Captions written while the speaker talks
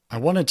I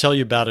want to tell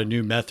you about a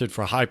new method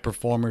for high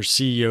performers,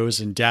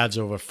 CEOs, and dads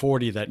over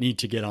 40 that need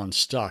to get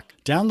unstuck.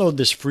 Download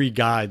this free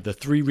guide, The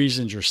 3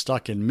 Reasons You're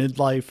Stuck in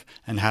Midlife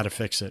and How to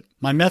Fix It.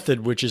 My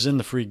method, which is in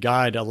the free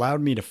guide, allowed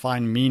me to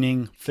find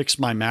meaning, fix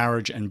my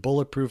marriage, and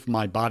bulletproof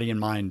my body and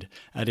mind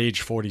at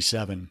age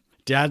 47.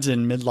 Dads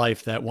in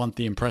midlife that want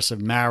the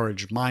impressive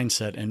marriage,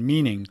 mindset, and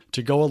meaning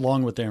to go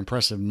along with their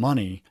impressive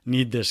money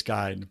need this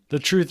guide. The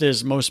truth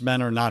is, most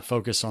men are not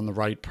focused on the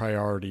right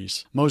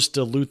priorities. Most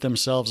dilute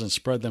themselves and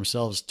spread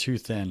themselves too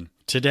thin.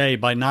 Today,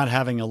 by not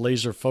having a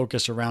laser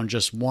focus around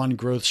just one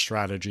growth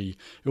strategy,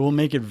 it will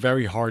make it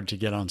very hard to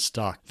get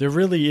unstuck. There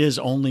really is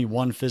only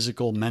one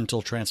physical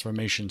mental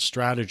transformation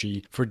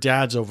strategy for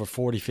dads over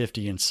 40,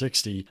 50, and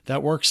 60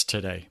 that works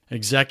today.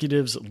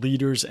 Executives,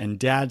 leaders, and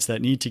dads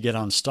that need to get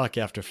unstuck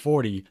after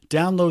 40,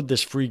 download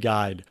this free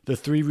guide, The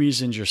 3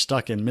 Reasons You're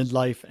Stuck in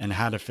Midlife and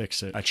How to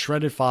Fix It, at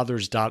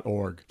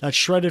shreddedfathers.org. That's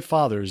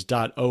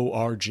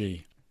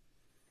shreddedfathers.org.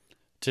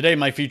 Today,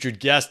 my featured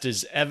guest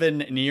is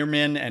Evan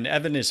Nierman, and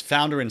Evan is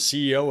founder and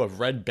CEO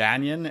of Red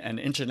Banyan, an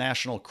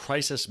international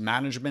crisis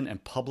management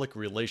and public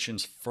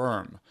relations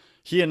firm.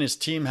 He and his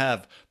team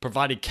have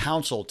provided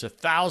counsel to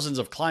thousands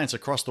of clients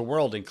across the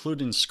world,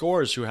 including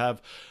scores who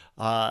have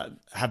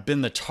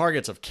been the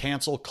targets of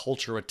cancel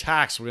culture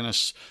attacks. We're going to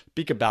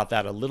speak about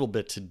that a little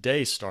bit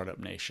today, Startup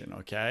Nation,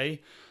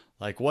 okay?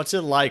 Like, what's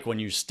it like when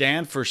you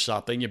stand for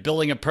something, you're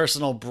building a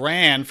personal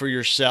brand for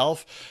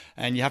yourself,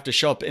 and you have to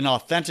show up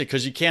inauthentic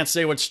because you can't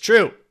say what's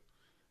true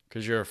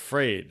because you're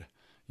afraid.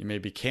 You may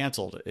be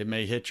canceled. It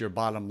may hit your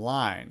bottom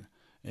line.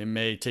 It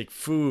may take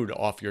food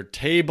off your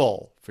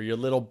table for your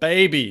little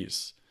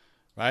babies,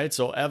 right?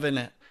 So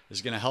Evan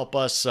is going to help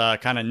us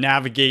kind of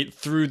navigate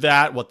through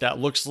that, what that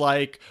looks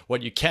like,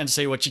 what you can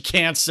say, what you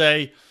can't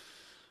say,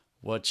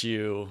 what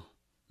you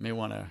may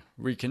want to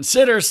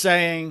reconsider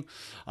saying.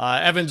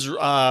 Evan's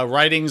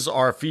writings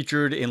are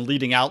featured in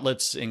leading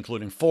outlets,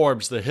 including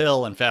Forbes, The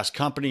Hill, and Fast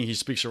Company. He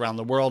speaks around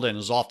the world and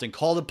is often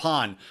called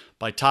upon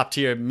by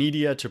top-tier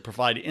media to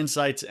provide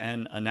insights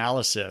and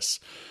analysis.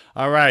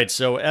 All right,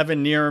 so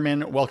Evan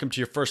Nierman, welcome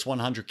to your first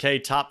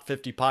 100K Top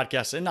 50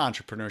 podcast in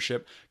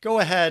entrepreneurship. Go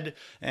ahead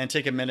and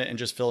take a minute and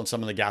just fill in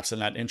some of the gaps in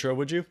that intro,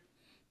 would you?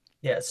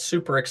 Yeah,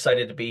 super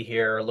excited to be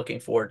here. Looking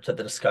forward to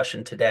the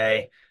discussion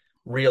today.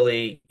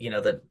 Really,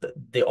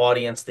 the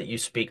audience that you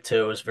speak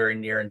to is very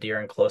near and dear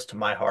and close to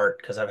my heart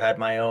because I've had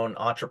my own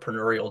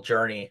entrepreneurial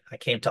journey. I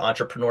came to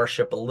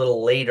entrepreneurship a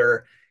little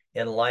later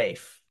in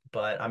life,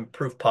 but I'm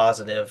proof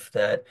positive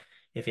that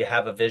if you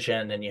have a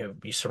vision and you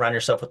surround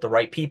yourself with the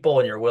right people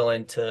and you're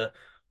willing to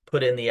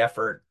put in the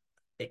effort,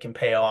 it can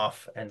pay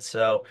off. And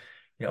so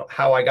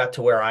how I got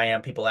to where I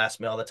am. People ask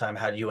me all the time,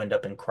 how do you end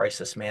up in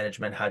crisis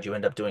management? How do you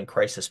end up doing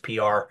crisis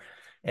PR?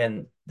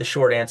 And the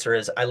short answer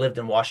is I lived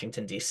in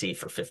Washington, D.C.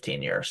 for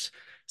 15 years.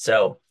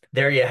 So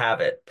there you have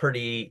it.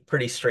 Pretty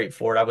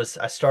straightforward.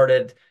 I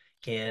started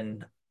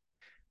in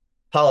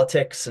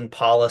politics and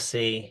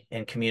policy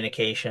and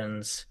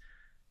communications,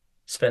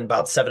 spent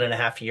about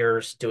 7.5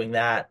 years doing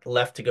that,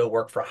 left to go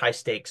work for a high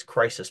stakes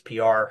crisis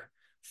PR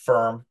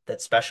firm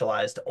that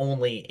specialized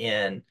only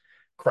in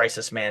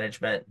crisis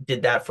management.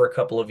 Did that for a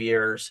couple of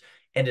years,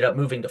 ended up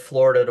moving to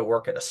Florida to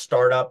work at a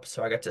startup.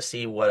 So I got to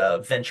see what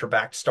a venture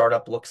backed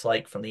startup looks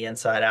like from the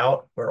inside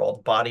out, where all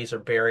the bodies are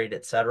buried,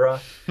 et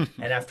cetera.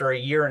 And after a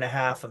year and a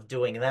half of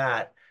doing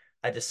that,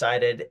 I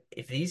decided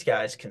if these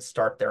guys can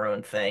start their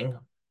own thing,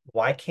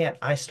 why can't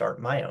I start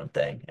my own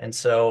thing? And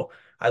so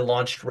I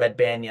launched Red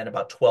Banyan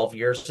about 12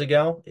 years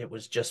ago. It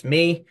was just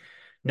me,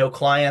 no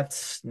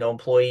clients, no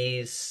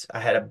employees. I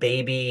had a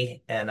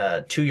baby and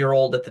a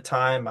 2-year-old at the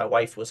time. My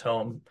wife was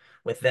home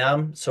with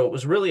them. So it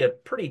was really a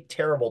pretty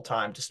terrible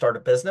time to start a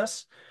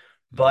business.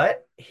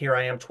 But here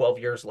I am 12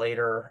 years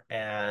later,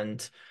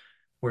 and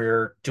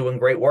we're doing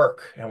great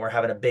work and we're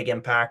having a big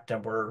impact,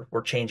 and we're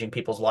changing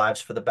people's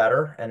lives for the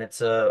better. And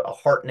it's a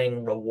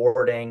heartening,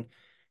 rewarding,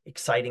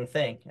 exciting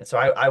thing. And so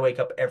I wake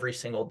up every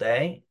single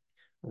day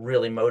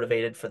really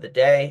motivated for the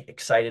day,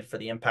 excited for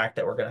the impact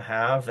that we're going to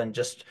have, and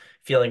just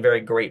feeling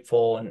very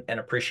grateful and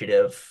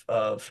appreciative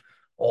of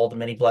all the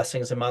many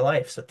blessings in my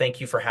life. So thank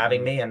you for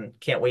having Mm. me, and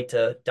can't wait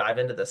to dive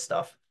into this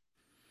stuff.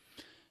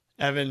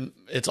 Evan,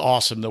 it's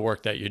awesome the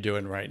work that you're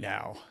doing right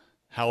now.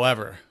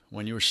 However,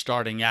 when you were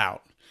starting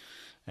out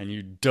and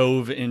you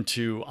dove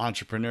into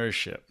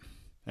entrepreneurship,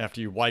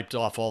 after you wiped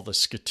off all the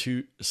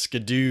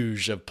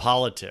skadooge of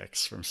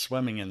politics from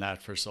swimming in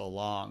that for so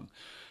long,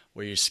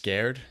 were you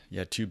scared? You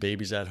had 2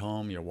 babies at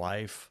home, your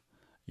wife.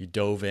 You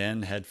dove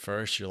in head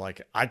first. You're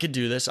like, I could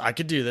do this. I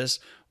could do this.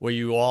 Were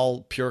you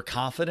all pure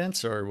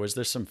confidence, or was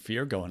there some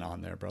fear going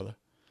on there, brother?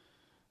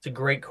 It's a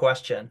great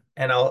question.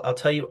 And I'll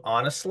tell you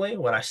honestly,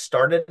 when I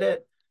started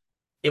it,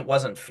 it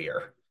wasn't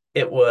fear.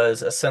 It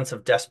was a sense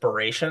of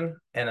desperation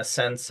and a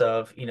sense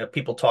of,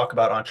 people talk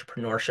about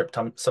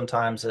entrepreneurship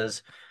sometimes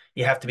as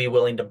you have to be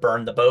willing to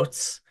burn the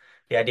boats.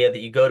 The idea that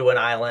you go to an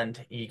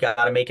island, you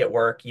got to make it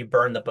work. You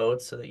burn the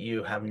boats so that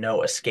you have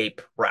no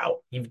escape route.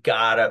 You've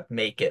got to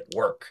make it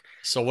work.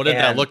 So what did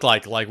that And look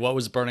like? Like what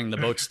was burning the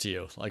boats to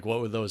you? Like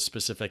what were those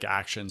specific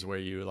actions where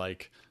you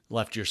like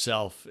left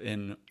yourself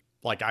in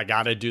like, I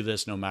got to do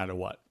this no matter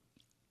what?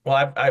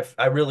 Well,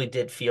 I really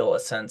did feel a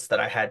sense that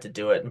I had to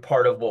do it. And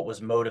part of what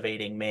was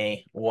motivating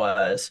me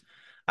was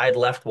I'd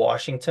left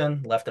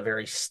Washington, left a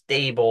very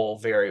stable,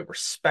 very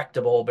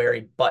respectable,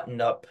 very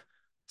buttoned up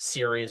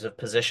series of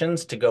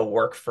positions to go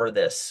work for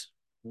this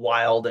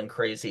wild and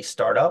crazy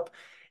startup.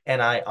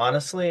 And I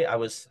honestly, I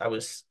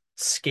was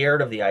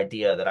scared of the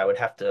idea that I would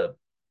have to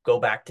go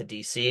back to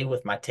DC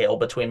with my tail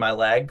between my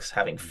legs,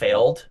 having Hmm.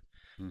 failed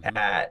Hmm.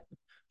 at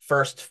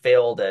first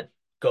failed at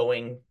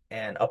going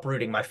and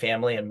uprooting my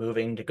family and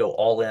moving to go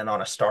all in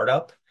on a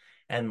startup.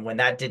 And when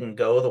that didn't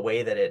go the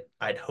way that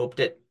I'd hoped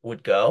it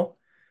would go,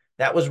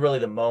 that was really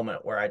the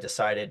moment where I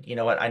decided, you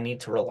know what, I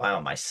need to rely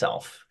on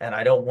myself. And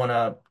I don't want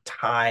to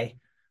tie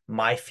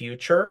my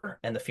future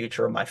and the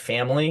future of my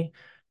family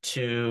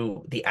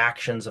to the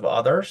actions of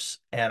others.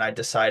 And I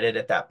decided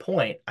at that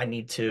point, I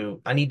need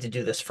to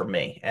do this for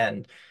me.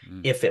 And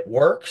Mm. if it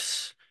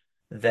works,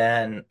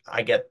 then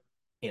I get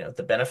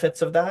the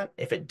benefits of that.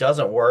 If it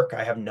doesn't work,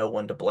 I have no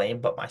one to blame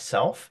but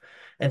myself.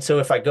 And so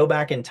if I go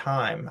back in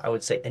time, I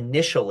would say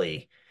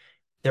initially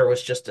there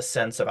was just a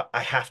sense of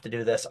I have to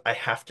do this, I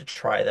have to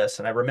try this.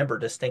 And I remember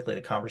distinctly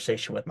the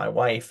conversation with my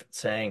wife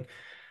saying,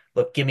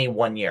 look, give me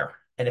 1 year.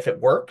 And if it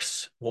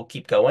works, we'll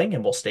keep going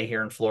and we'll stay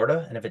here in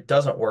Florida. And if it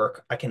doesn't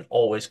work, I can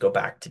always go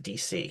back to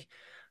DC.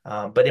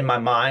 But in my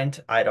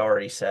mind, I'd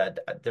already said,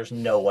 there's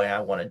no way I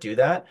want to do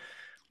that.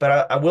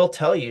 But I will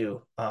tell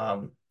you,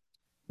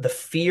 the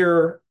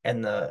fear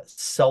and the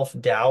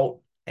self-doubt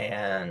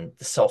and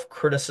the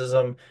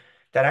self-criticism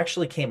that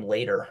actually came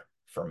later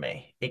for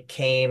me. It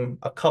came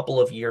a couple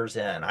of years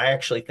in. I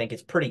actually think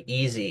it's pretty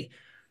easy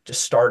to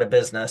start a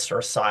business or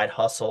a side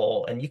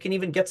hustle, and you can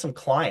even get some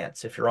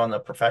clients if you're on the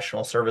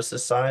professional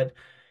services side.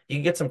 You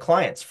can get some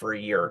clients for a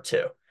year or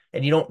two,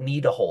 and you don't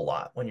need a whole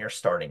lot when you're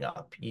starting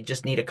up. You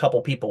just need a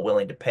couple people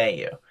willing to pay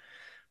you.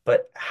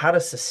 But how to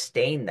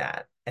sustain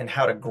that and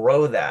how to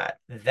grow that,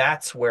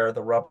 that's where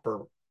the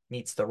rubber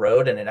meets the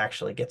road and it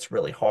actually gets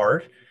really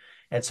hard.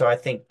 And so I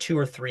think 2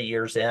 or 3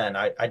 years in,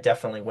 I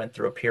definitely went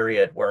through a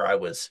period where I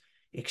was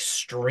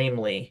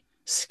extremely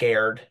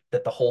scared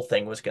that the whole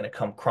thing was going to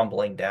come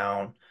crumbling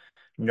down,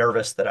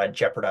 nervous that I'd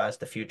jeopardize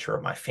the future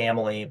of my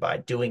family by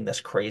doing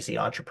this crazy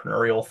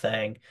entrepreneurial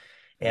thing,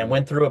 and Mm.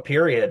 went through a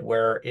period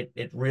where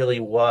it really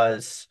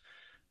was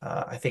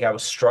I think I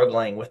was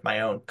struggling with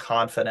my own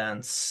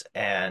confidence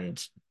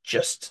and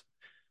just,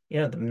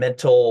 the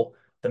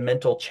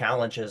mental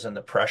challenges and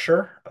the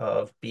pressure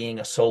of being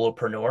a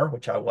solopreneur,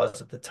 which I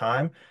was at the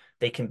time.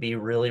 They can be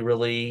really,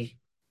 really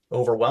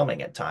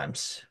overwhelming at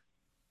times.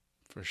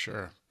 For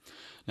sure.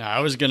 Now, I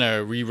was going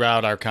to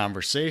reroute our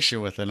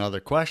conversation with another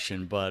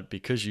question, but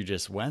because you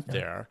just went Yeah.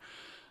 there,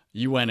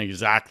 you went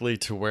exactly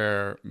to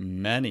where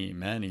many,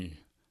 many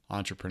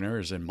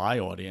entrepreneurs in my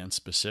audience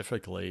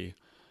specifically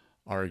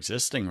are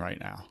existing right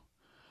now.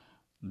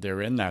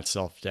 They're in that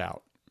self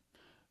doubt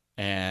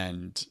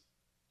and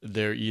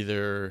they're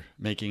either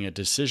making a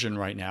decision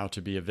right now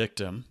to be a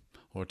victim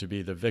or to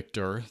be the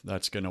victor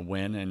that's going to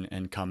win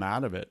and come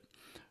out of it.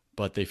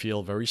 But they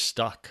feel very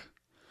stuck.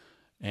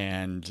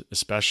 And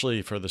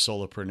especially for the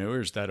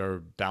solopreneurs that are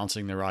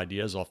bouncing their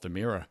ideas off the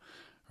mirror,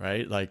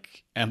 right?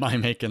 Like, am I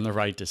making the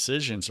right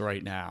decisions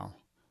right now?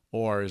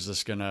 Or is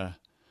this going to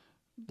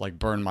like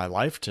burn my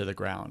life to the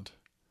ground?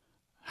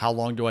 How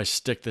long do I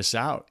stick this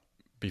out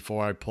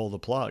before I pull the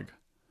plug?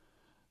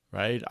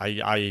 Right?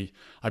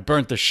 I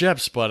burnt the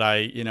ships, but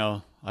I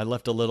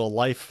left a little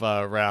life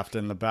raft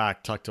in the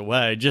back tucked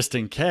away just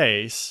in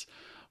case.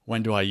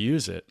 When do I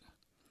use it?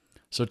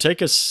 So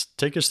take us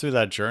through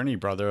that journey,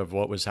 brother, of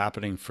what was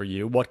happening for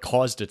you. What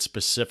caused it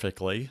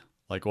specifically?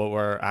 Like, what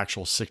were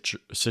actual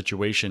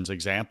situations,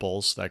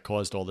 examples that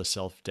caused all the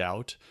self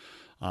doubt?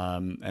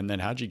 And then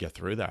how'd you get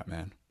through that,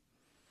 man?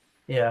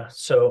 Yeah.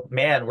 So,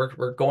 man,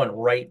 we're going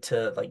right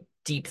to like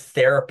deep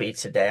therapy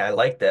today. I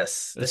like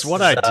this. It's This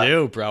what is I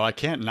do, bro. I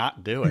can't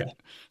not do it.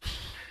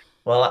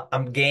 well,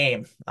 I'm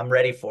game. I'm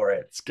ready for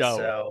it. Let's go.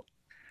 So,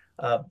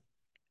 uh,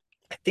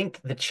 I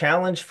think the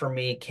challenge for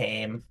me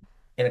came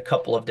in a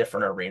couple of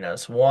different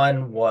arenas.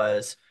 One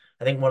was,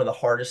 I think one of the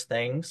hardest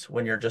things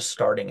when you're just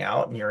starting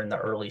out and you're in the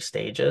early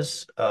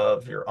stages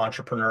of your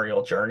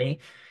entrepreneurial journey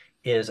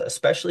is,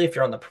 especially if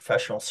you're on the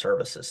professional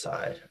services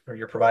side or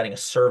you're providing a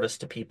service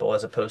to people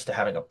as opposed to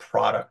having a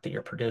product that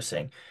you're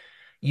producing,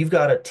 you've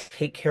got to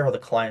take care of the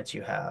clients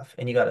you have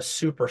and you got to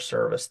super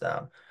service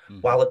them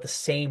while Hmm. at the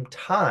same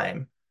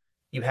time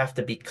you have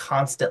to be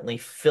constantly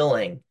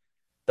filling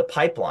the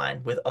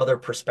pipeline with other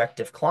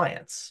prospective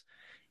clients.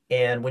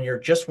 And when you're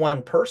just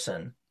one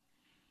person,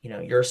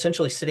 you're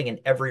essentially sitting in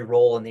every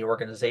role in the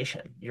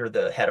organization. You're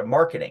the head of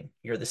marketing,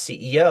 you're the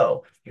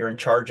CEO, you're in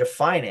charge of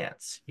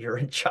finance, you're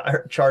in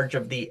charge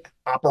of the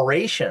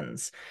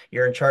operations,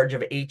 you're in charge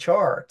of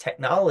HR,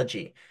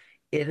 technology.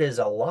 It is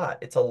a lot.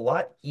 It's a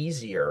lot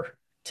easier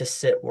to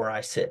sit where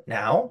I sit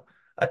now,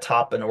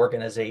 atop an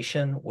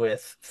organization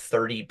with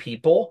 30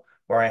 people,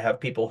 where I have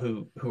people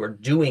who are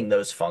doing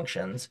those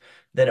functions,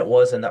 than it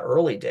was in the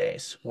early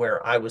days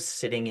where I was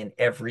sitting in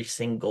every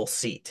single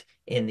seat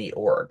in the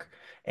org.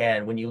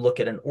 And when you look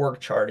at an org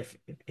chart,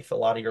 if a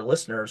lot of your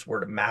listeners were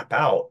to map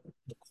out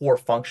the core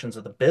functions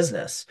of the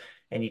business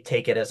and you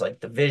take it as like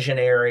the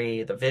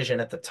visionary, the vision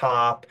at the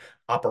top,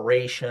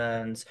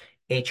 operations,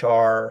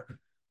 HR,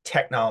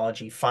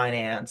 technology,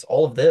 finance,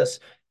 all of this,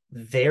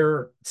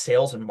 their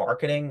sales and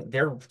marketing,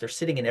 they're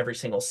sitting in every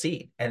single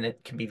seat, and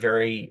it can be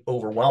very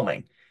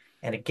overwhelming.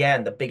 And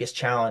again, the biggest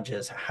challenge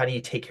is how do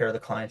you take care of the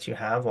clients you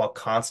have while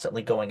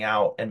constantly going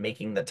out and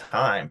making the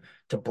time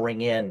to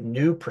bring in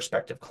new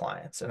prospective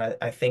clients. And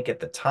I think at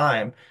the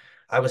time,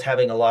 I was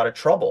having a lot of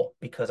trouble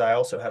because I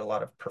also had a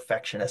lot of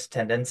perfectionist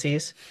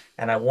tendencies,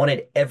 and I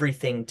wanted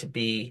everything to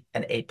be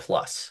an A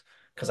plus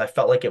because I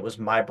felt like it was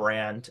my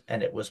brand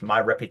and it was my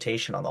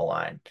reputation on the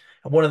line.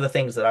 And one of the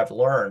things that I've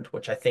learned,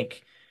 which I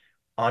think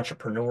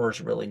entrepreneurs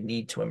really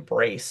need to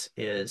embrace,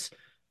 is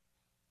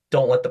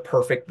don't let the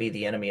perfect be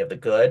the enemy of the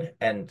good.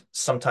 And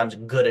sometimes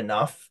good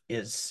enough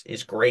is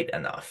great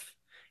enough.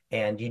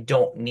 And you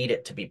don't need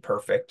it to be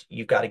perfect.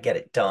 You got to get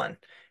it done.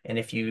 And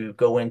if you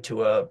go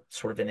into a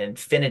sort of an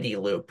infinity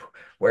loop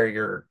where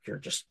you're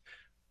just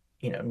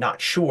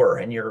not sure,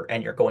 and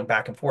you're going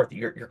back and forth,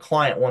 your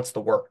client wants the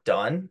work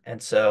done,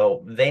 and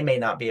so they may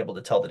not be able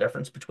to tell the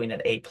difference between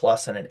an A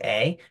plus and an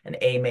A. An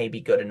A may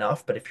be good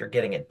enough, but if you're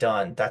getting it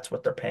done, that's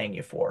what they're paying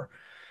you for.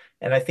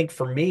 And I think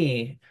for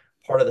me,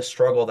 part of the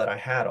struggle that I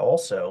had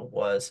also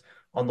was,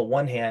 on the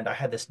one hand, I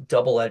had this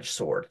double-edged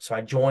sword. So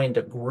I joined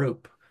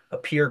a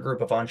peer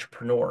group of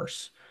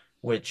entrepreneurs,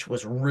 which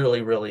was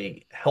really,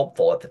 really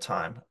helpful at the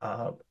time.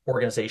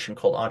 Organization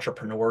called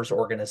Entrepreneurs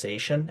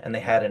Organization, and they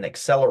had an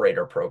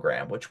accelerator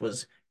program, which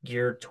was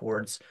geared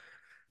towards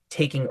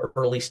taking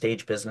early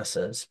stage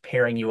businesses,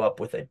 pairing you up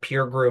with a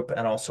peer group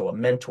and also a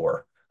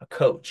mentor, a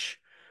coach.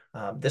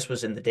 This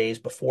was in the days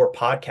before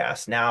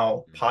podcasts.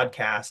 Now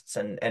podcasts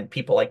and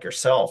people like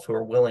yourself who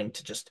are willing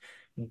to just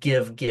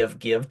give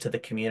to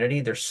the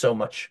community. There's so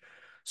much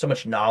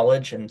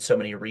knowledge and so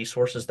many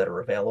resources that are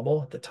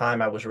available. At the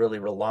time, I was really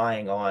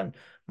relying on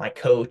my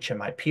coach and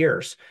my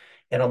peers.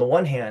 And on the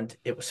one hand,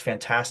 it was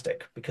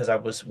fantastic because I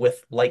was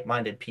with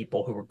like-minded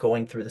people who were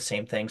going through the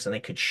same things and they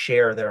could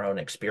share their own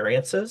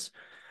experiences.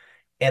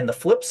 And the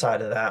flip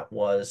side of that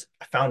was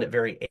I found it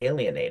very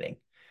alienating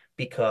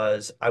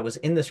because I was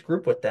in this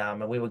group with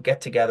them and we would get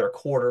together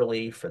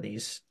quarterly for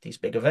these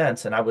big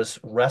events, and I was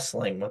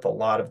wrestling with a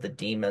lot of the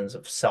demons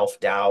of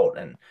self-doubt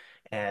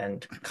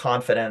and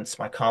confidence.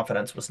 My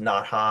confidence was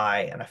not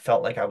high, and I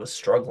felt like I was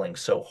struggling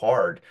so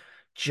hard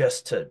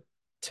just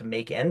to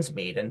make ends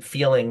meet, and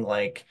feeling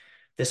like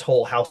this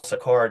whole house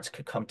of cards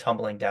could come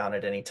tumbling down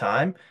at any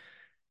time.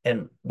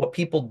 And what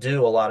people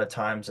do a lot of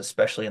times,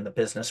 especially in the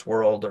business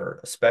world or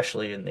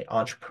especially in the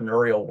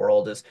entrepreneurial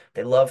world, is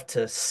they love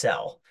to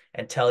sell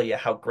and tell you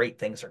how great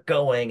things are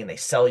going, and they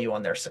sell you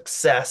on their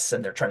success,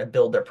 and they're trying to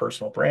build their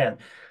personal brand.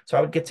 So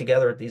I would get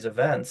together at these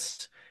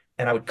events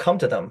and I would come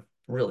to them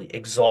really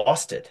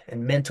exhausted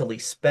and mentally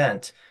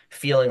spent,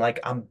 feeling like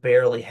I'm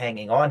barely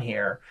hanging on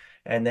here.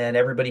 And then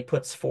everybody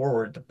puts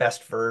forward the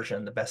best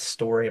version, the best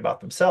story about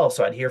themselves.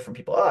 So I'd hear from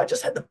people, oh, I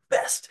just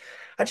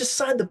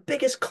signed the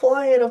biggest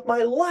client of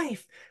my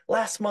life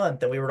last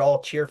month. And we would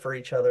all cheer for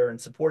each other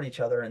and support each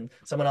other. And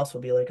someone else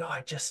would be like, oh,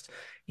 I've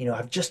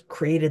just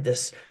created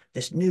this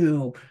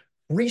new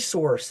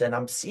resource and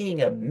I'm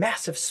seeing a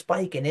massive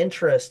spike in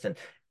interest. And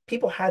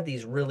people had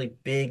these really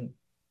big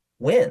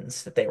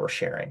wins that they were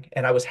sharing.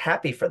 And I was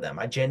happy for them.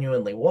 I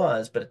genuinely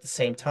was. But at the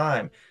same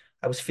time,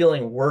 I was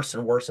feeling worse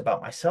and worse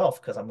about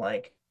myself because I'm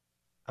like,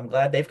 I'm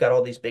glad they've got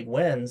all these big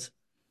wins.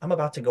 I'm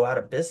about to go out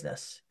of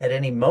business at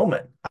any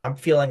moment. I'm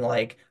feeling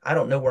like I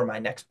don't know where my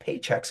next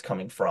paycheck's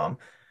coming from.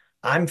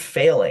 I'm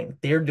failing.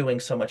 They're doing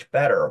so much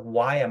better.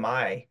 Why am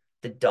I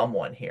the dumb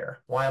one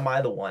here? Why am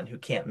I the one who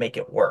can't make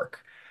it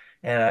work?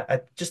 And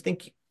I just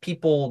think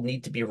people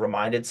need to be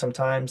reminded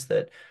sometimes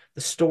that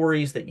the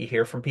stories that you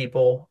hear from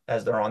people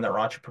as they're on their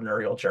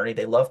entrepreneurial journey,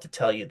 they love to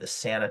tell you the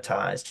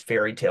sanitized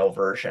fairy tale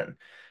version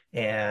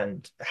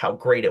and how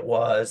great it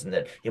was and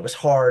that it was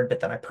hard,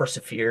 but then I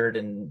persevered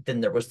and then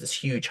there was this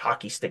huge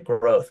hockey stick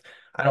growth.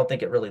 I don't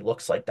think it really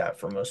looks like that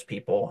for most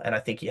people. And I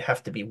think you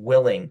have to be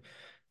willing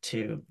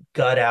to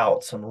gut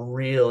out some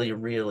really,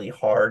 really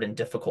hard and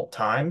difficult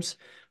times.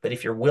 But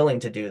if you're willing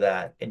to do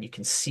that and you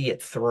can see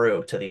it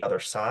through to the other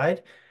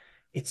side,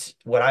 it's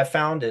what I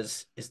found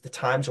is the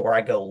times where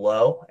I go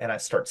low and I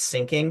start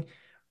sinking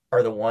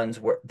are the ones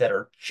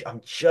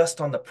I'm just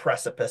on the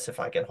precipice, if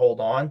I can hold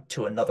on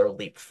to another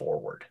leap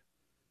forward.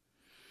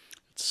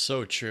 It's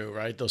so true,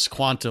 right? Those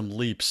quantum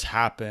leaps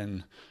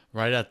happen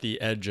right at the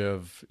edge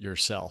of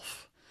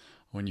yourself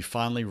when you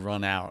finally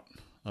run out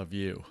of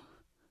you,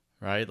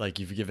 right? Like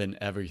you've given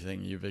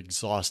everything, you've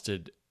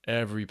exhausted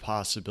every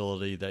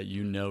possibility that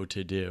you know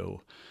to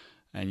do,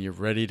 and you're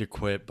ready to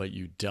quit, but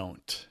you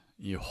don't.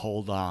 You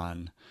hold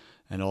on,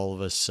 and all of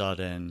a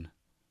sudden,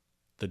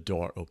 the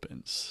door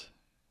opens.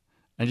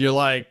 And you're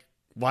like,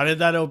 why did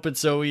that open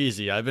so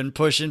easy? I've been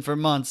pushing for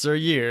months or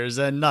years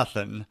and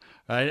nothing,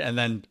 right? And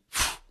then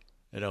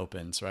it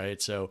opens, right?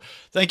 So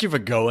thank you for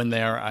going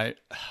there.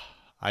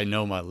 I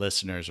know my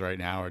listeners right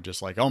now are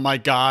just like, oh my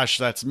gosh,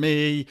 that's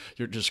me.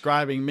 You're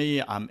describing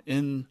me. I'm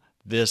in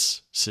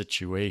this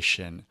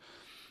situation.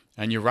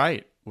 And you're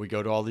right. We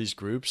go to all these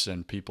groups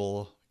and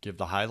people give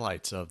the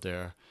highlights of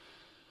their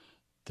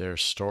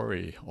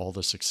story, all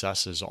the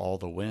successes, all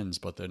the wins,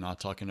 but they're not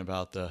talking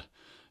about the,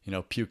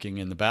 puking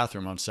in the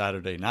bathroom on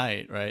Saturday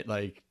night, right?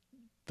 Like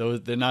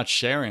those, they're not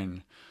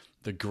sharing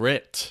the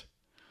grit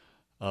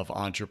of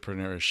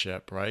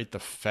entrepreneurship, right? The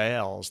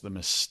fails, the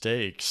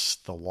mistakes,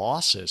 the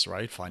losses,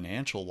 right?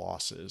 Financial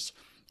losses,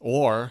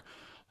 or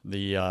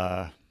the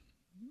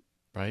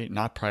right,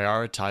 not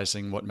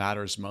prioritizing what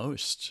matters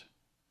most,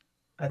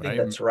 I think right?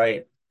 that's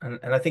right. And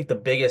I think the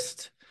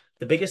biggest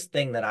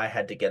thing that I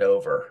had to get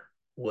over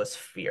was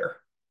fear.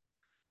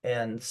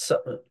 And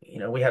so,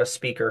 we had a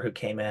speaker who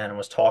came in and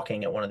was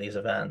talking at one of these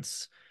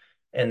events,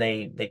 and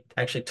they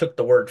actually took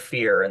the word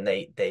fear and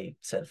they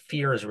said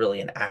fear is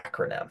really an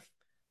acronym,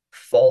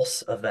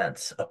 false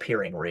events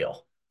appearing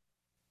real.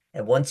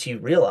 And once you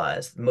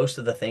realize most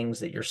of the things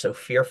that you're so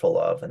fearful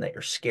of and that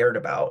you're scared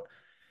about,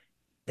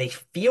 they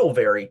feel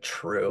very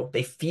true.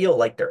 They feel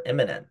like they're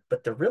imminent,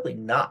 but they're really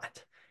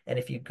not. And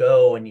if you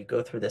go and you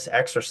go through this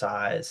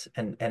exercise,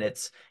 and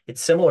it's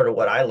similar to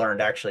what I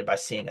learned actually by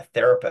seeing a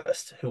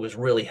therapist who was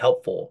really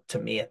helpful to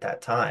me at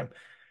that time.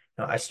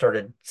 I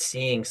started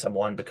seeing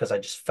someone because I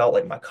just felt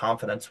like my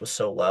confidence was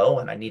so low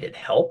and I needed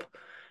help.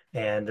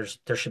 And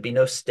there should be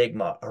no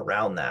stigma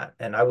around that.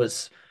 And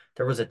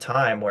there was a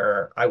time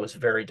where I was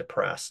very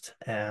depressed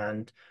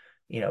and,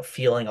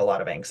 feeling a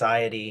lot of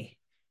anxiety,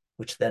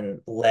 which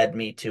then led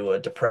me to a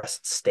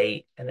depressed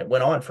state. And it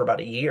went on for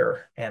about a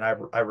year. And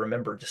I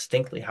remember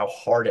distinctly how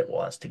hard it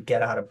was to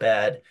get out of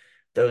bed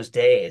those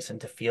days and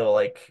to feel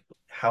like,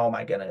 how am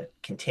I going to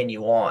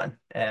continue on?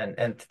 And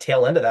the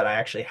tail end of that, I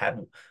actually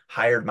had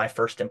hired my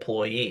first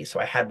employee. So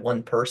I had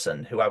one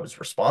person who I was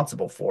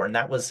responsible for. And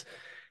that was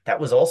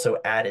also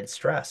added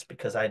stress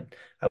because I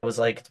was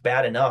like, it's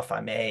bad enough.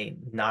 I may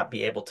not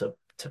be able to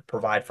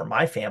provide for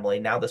my family.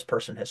 Now this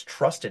person has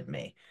trusted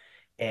me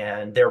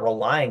and they're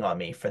relying on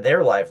me for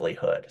their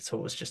livelihood. So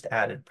it was just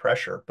added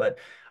pressure. But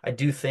I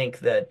do think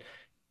that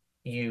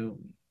you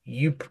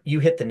you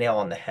hit the nail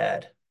on the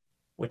head,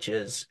 which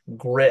is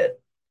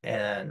grit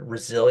and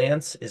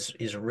resilience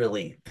is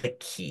really the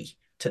key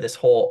to this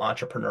whole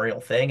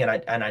entrepreneurial thing.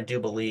 And I do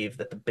believe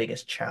that the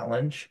biggest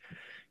challenge,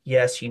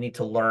 yes, you need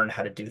to learn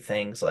how to do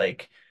things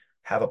like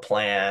have a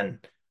plan,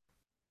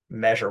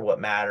 measure what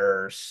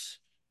matters,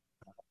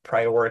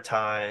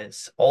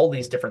 prioritize all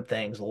these different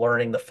things,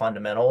 learning the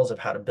fundamentals of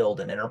how to build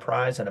an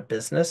enterprise and a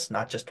business,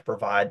 not just to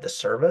provide the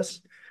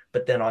service.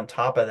 But then on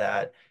top of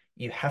that,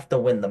 you have to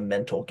win the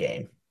mental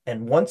game.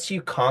 And once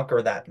you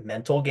conquer that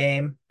mental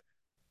game,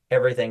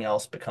 everything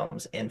else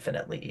becomes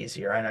infinitely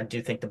easier. And I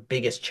do think the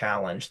biggest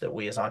challenge that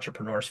we as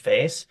entrepreneurs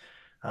face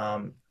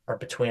are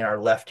between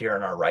our left ear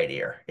and our right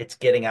ear. It's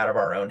getting out of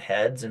our own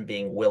heads and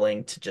being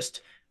willing to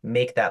just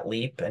make that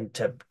leap and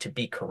to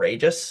be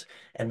courageous.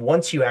 And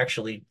once you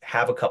actually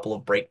have a couple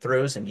of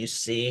breakthroughs and you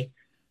see,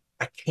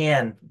 I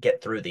can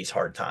get through these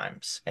hard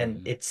times, and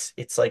Mm-hmm.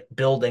 it's like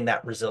building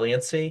that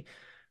resiliency,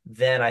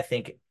 then I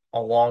think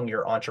along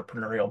your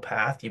entrepreneurial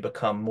path, you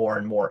become more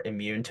and more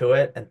immune to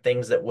it. And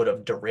things that would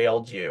have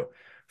derailed you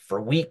for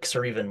weeks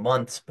or even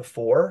months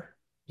before,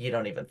 you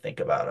don't even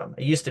think about them.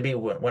 It used to be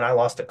when I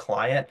lost a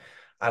client,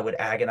 I would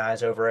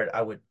agonize over it.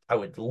 I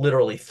would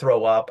literally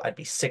throw up. I'd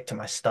be sick to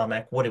my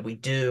stomach. What did we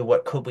do?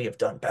 What could we have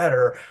done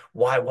better?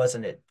 Why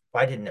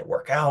didn't it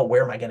work out?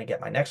 Where am I going to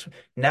get my next one?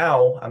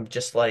 Now I'm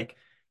just like,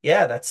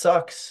 yeah, that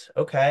sucks.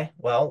 Okay,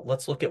 well,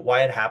 let's look at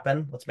why it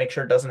happened. Let's make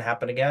sure it doesn't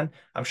happen again.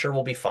 I'm sure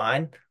we'll be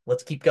fine.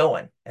 Let's keep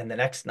going. And the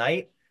next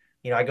night,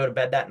 I go to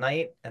bed that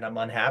night and I'm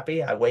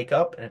unhappy. I wake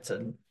up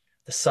and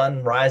the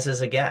sun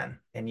rises again.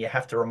 And you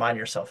have to remind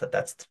yourself that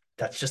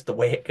that's just the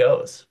way it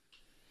goes.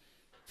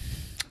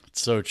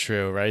 It's so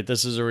true, right?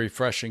 This is a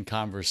refreshing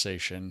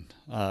conversation.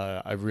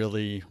 I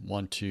really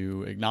want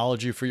to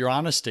acknowledge you for your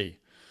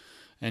honesty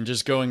and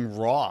just going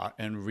raw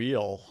and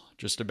real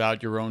just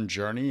about your own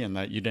journey and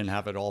that you didn't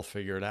have it all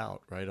figured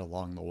out right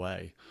along the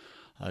way,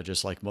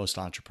 just like most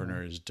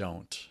entrepreneurs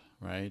don't,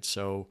 right?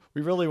 So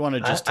we really want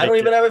to I, just I don't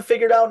take even it. have it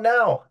figured out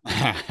now.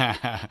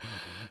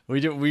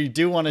 We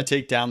do want to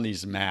take down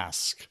these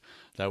masks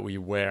that we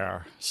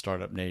wear,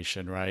 Startup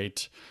Nation,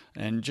 right?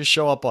 And just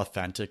show up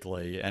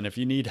authentically. And if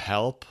you need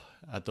help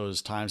at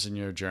those times in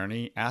your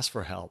journey, ask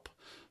for help.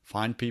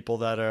 Find people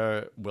that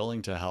are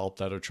willing to help,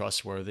 that are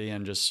trustworthy,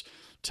 and just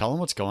tell them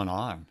what's going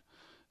on.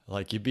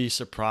 Like you'd be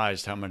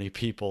surprised how many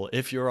people,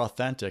 if you're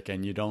authentic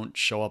and you don't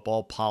show up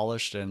all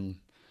polished and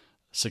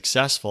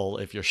successful,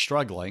 if you're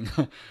struggling,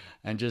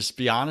 and just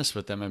be honest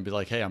with them and be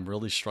like, hey, I'm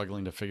really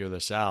struggling to figure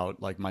this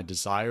out. Like my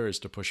desire is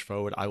to push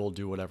forward. I will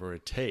do whatever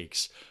it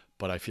takes,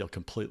 but I feel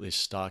completely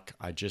stuck.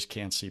 I just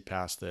can't see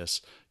past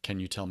this. Can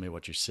you tell me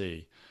what you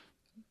see?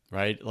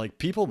 Right? Like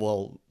people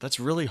will, that's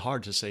really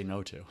hard to say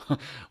no to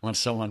when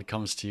someone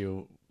comes to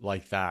you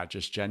like that,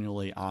 just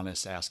genuinely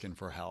honest, asking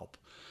for help.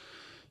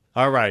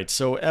 All right.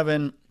 So,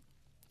 Evan,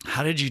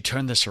 how did you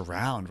turn this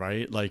around,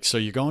 right? Like, so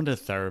you're going to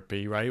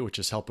therapy, right? Which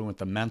is helping with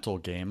the mental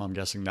game. I'm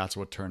guessing that's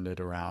what turned it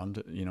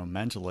around,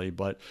 mentally.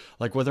 But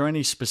like, were there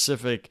any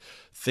specific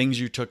things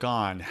you took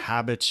on,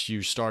 habits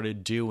you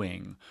started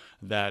doing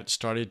that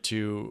started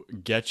to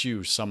get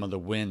you some of the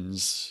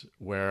wins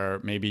where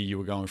maybe you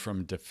were going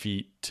from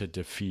defeat to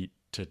defeat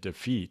to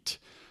defeat?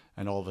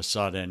 And all of a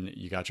sudden,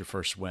 you got your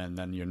first win,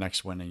 then your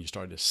next win, and you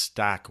started to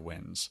stack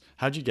wins.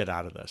 How'd you get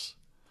out of this?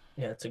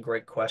 Yeah, it's a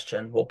great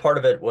question. Well, part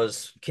of it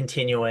was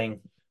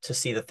continuing to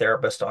see the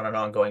therapist on an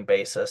ongoing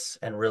basis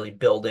and really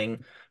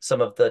building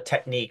some of the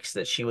techniques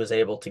that she was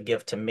able to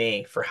give to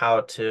me for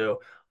how to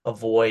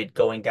avoid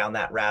going down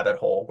that rabbit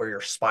hole where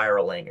you're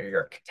spiraling or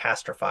you're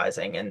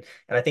catastrophizing. And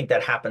I think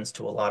that happens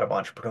to a lot of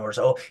entrepreneurs.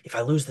 Oh, if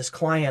I lose this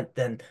client,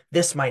 then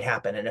this might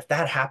happen. And if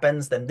that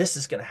happens, then this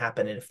is going to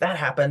happen. And if that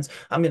happens,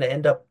 I'm going to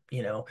end up,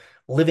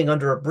 living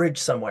under a bridge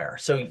somewhere.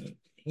 So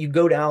you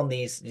go down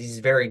these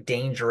very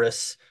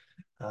dangerous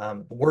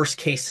worst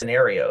case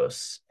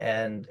scenarios,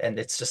 and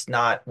it's just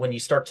not. When you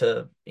start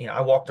to,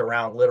 I walked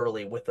around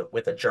literally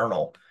with a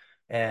journal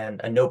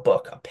and a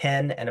notebook, a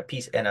pen and a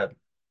piece and a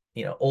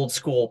old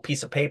school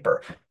piece of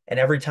paper, and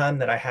every time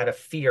that I had a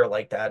fear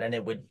like that, and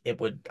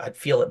I'd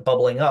feel it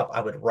bubbling up, I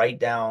would write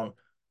down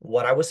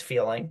what I was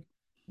feeling,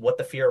 what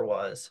the fear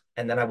was,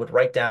 and then I would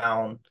write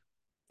down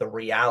the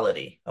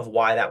reality of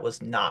why that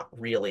was not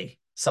really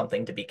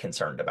something to be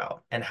concerned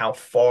about and how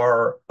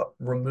far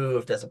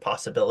removed as a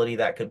possibility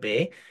that could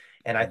be.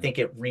 And I think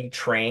it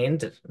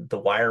retrained the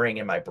wiring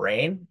in my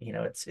brain.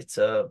 It's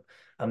a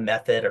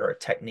method or a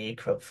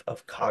technique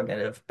of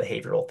cognitive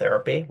behavioral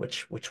therapy,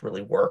 which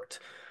really worked.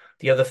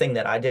 The other thing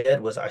that I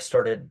did was I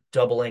started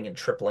doubling and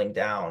tripling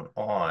down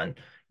on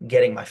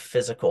getting my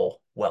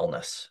physical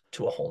wellness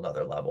to a whole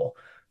nother level.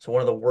 So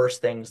one of the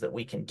worst things that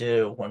we can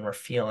do when we're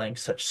feeling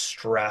such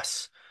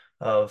stress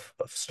of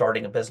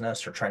starting a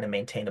business or trying to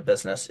maintain a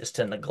business is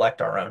to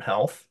neglect our own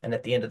health. And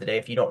at the end of the day,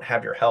 if you don't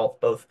have your health,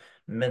 both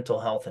mental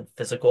health and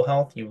physical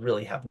health, you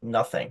really have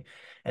nothing.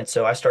 And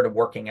so I started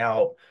working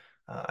out.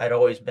 I'd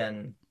always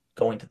been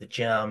going to the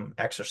gym,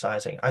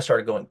 exercising. I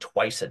started going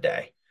twice a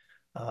day.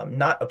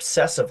 Not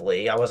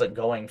obsessively. I wasn't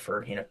going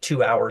for,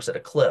 2 hours at a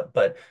clip,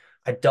 but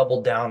I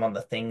doubled down on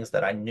the things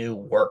that I knew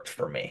worked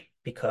for me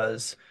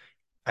because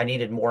I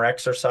needed more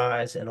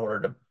exercise in order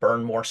to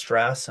burn more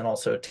stress and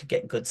also to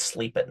get good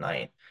sleep at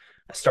night.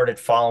 I started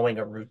following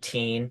a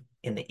routine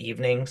in the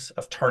evenings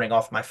of turning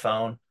off my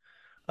phone,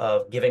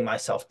 of giving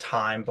myself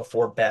time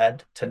before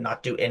bed to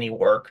not do any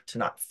work, to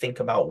not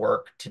think about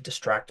work, to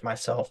distract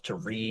myself, to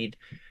read.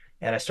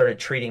 And I started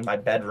treating my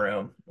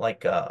bedroom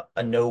like a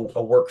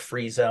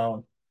work-free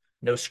zone,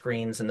 no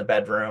screens in the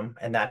bedroom,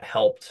 and that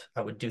helped.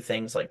 I would do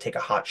things like take a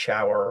hot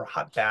shower or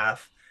hot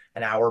bath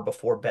an hour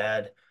before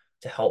bed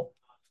to help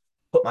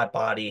put my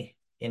body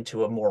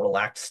into a more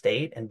relaxed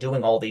state. And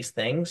doing all these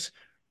things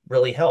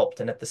really helped.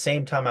 And at the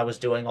same time I was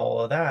doing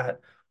all of that,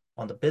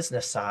 on the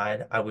business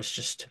side, I was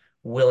just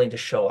willing to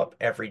show up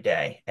every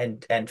day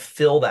and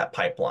fill that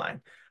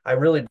pipeline. I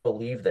really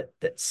believe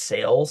that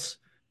sales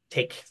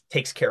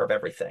takes care of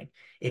everything.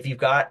 If you've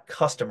got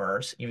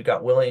customers, you've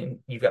got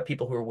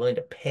people who are willing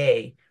to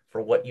pay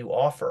for what you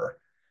offer,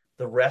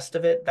 the rest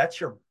of it,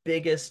 that's your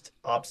biggest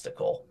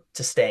obstacle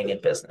to staying in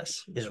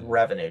business, is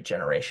revenue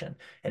generation.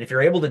 And if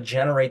you're able to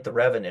generate the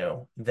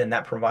revenue, then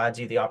that provides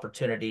you the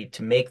opportunity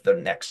to make the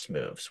next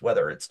moves,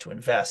 whether it's to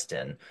invest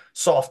in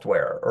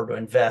software or to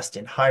invest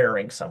in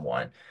hiring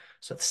someone.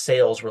 So the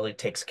sales really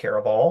takes care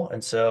of all.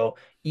 And so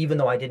even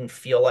though I didn't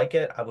feel like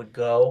it, I would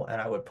go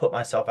and I would put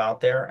myself out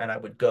there, and I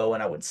would go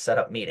and I would set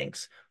up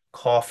meetings,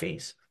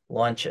 coffees,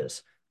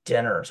 lunches,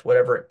 dinners,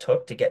 whatever it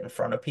took to get in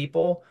front of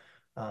people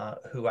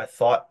who I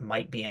thought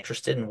might be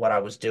interested in what I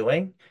was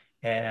doing.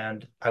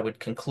 And I would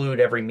conclude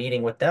every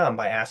meeting with them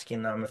by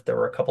asking them if there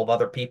were a couple of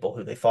other people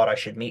who they thought I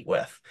should meet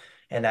with.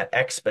 And that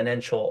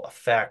exponential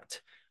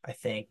effect, I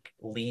think,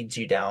 leads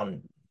you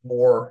down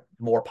more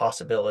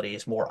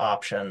possibilities, more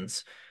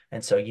options.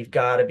 And so you've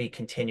got to be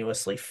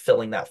continuously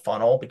filling that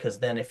funnel, because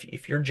then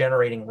if you're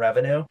generating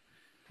revenue,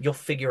 you'll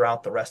figure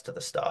out the rest of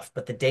the stuff.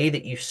 But the day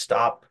that you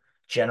stop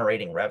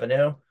generating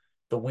revenue,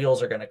 the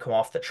wheels are going to come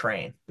off the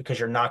train, because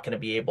you're not going to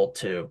be able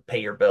to pay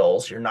your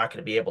bills. You're not going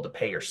to be able to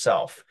pay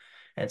yourself.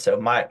 And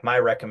so my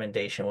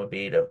recommendation would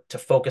be to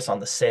focus on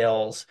the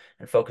sales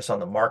and focus on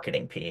the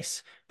marketing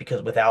piece,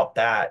 because without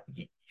that,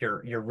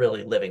 you're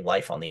really living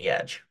life on the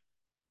edge.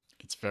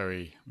 It's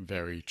very,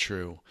 very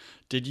true.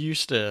 Did you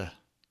used to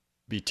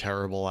be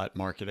terrible at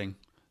marketing,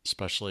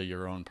 especially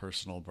your own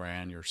personal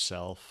brand,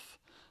 yourself?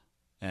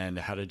 And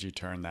how did you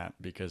turn that?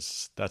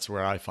 Because that's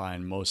where I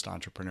find most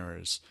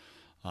entrepreneurs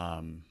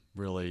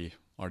really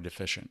are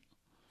deficient.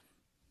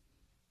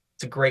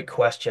 It's a great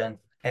question.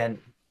 And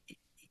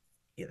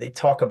they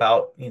talk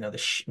about,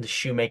 the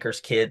shoemaker's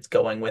kids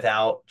going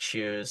without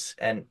shoes.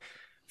 And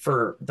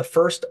for the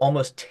first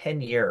almost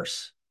 10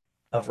 years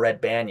of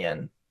Red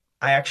Banyan,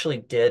 I actually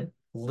did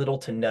little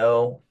to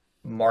no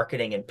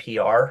marketing and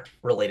PR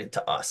related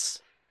to us.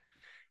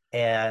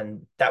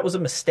 And that was a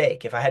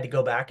mistake. If I had to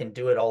go back and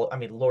do it all, I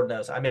mean, Lord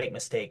knows I make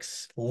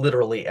mistakes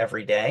literally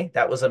every day.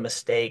 That was a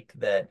mistake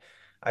that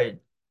I,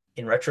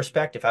 in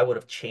retrospect, if I would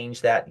have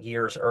changed that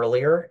years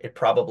earlier, it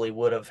probably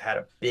would have had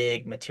a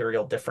big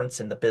material difference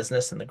in the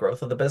business and the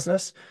growth of the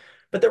business.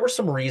 But there were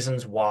some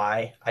reasons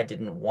why I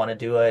didn't want to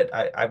do it.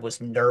 I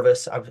was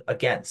nervous. I was,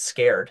 again,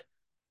 scared.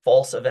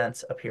 False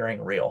events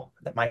appearing real.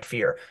 That my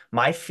fear.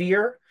 My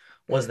fear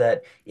was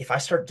that if I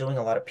start doing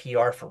a lot of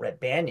PR for Red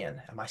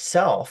Banyan and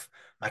myself,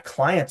 my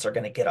clients are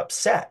going to get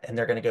upset and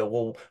they're going to go,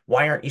 well,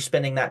 why aren't you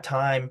spending that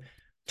time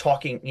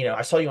talking? You know,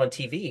 I saw you on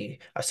TV.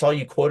 I saw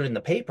you quoted in the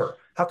paper.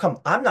 How come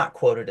I'm not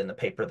quoted in the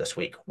paper this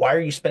week? Why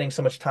are you spending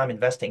so much time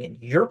investing in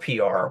your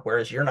PR,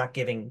 whereas you're not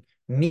giving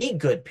me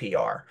good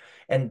PR?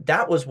 And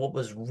that was what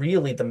was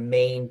really the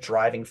main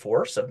driving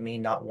force of me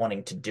not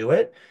wanting to do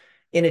it.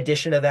 In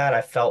addition to that,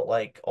 I felt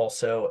like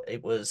also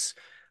it was,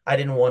 I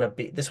didn't want to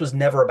be, this was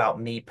never about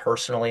me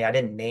personally. I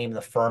didn't name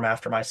the firm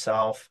after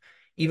myself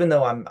even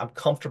though I'm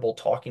comfortable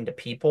talking to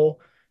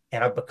people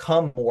and I've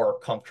become more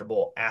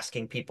comfortable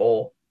asking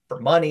people for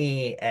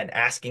money and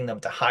asking them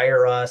to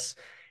hire us.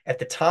 At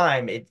the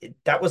time,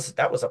 that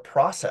was a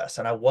process,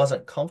 and I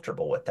wasn't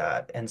comfortable with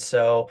that. And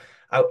so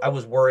I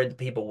was worried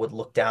people would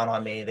look down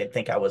on me. They'd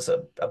think I was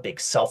a big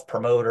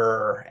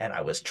self-promoter and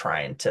I was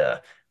trying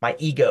to, my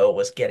ego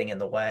was getting in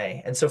the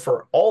way. And so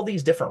for all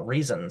these different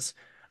reasons,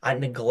 I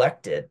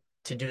neglected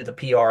to do the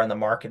PR and the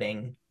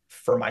marketing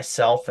for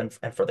myself and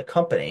for the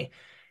company.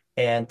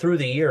 And through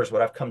the years,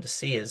 what I've come to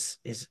see is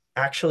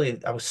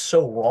actually I was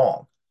so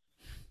wrong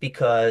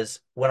because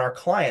when our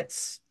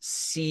clients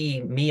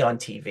see me on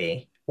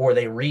TV or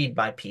they read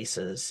my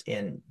pieces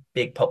in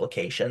big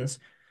publications,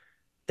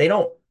 they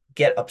don't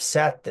get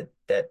upset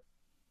that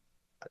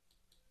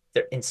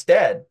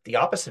instead the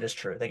opposite is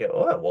true. They go,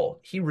 oh, well,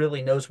 he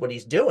really knows what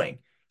he's doing.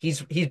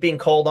 He's being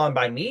called on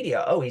by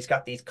media. Oh, he's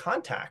got these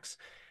contacts.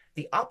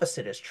 The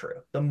opposite is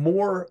true. The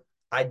more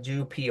I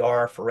do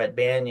PR for Red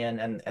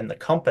Banyan and the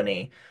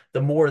company,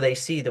 the more they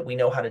see that we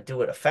know how to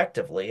do it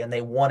effectively and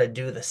they want to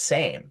do the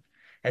same.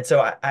 And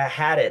so I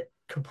had it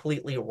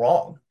completely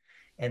wrong.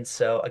 And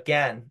so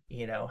again,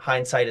 you know,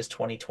 hindsight is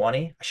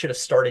 2020. I should have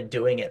started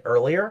doing it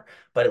earlier,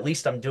 but at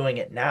least I'm doing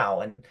it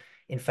now. And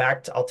in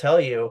fact, I'll tell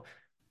you,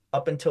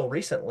 up until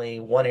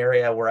recently, one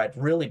area where I'd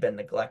really been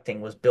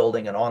neglecting was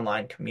building an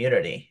online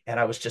community. And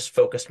I was just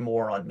focused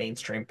more on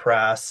mainstream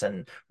press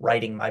and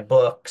writing my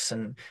books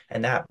and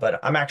that. But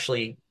I'm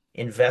actually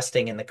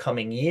investing in the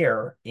coming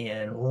year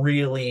in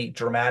really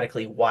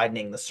dramatically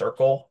widening the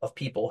circle of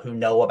people who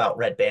know about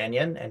Red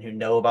Banyan and who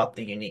know about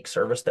the unique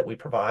service that we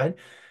provide.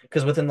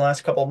 Because within the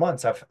last couple of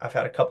months, I've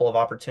had a couple of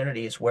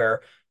opportunities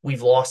where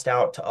we've lost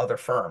out to other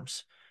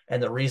firms.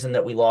 And the reason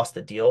that we lost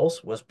the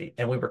deals was,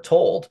 and we were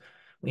told,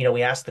 you know,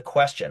 we ask the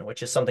question,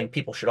 which is something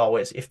people should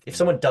always, if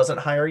someone doesn't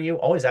hire you,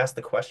 always ask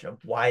the question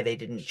of why they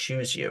didn't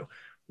choose you.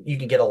 You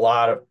can get a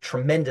lot of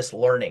tremendous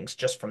learnings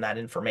just from that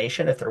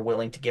information if they're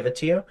willing to give it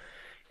to you.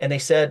 And they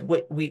said,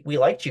 we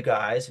liked you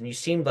guys and you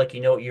seemed like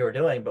you know what you were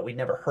doing, but we'd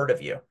never heard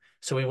of you.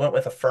 So we went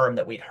with a firm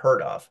that we'd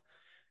heard of.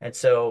 And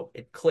so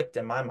it clicked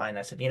in my mind.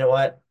 I said, you know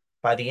what?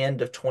 By the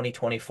end of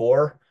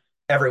 2024,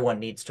 everyone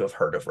needs to have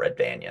heard of Red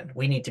Banyan.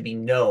 We need to be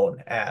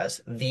known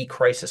as the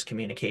crisis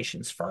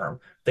communications firm,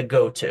 the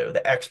go-to,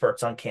 the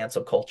experts on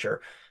cancel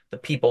culture, the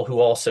people who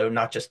also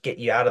not just get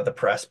you out of the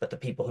press, but the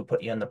people who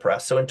put you in the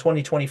press. So in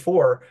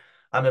 2024,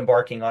 I'm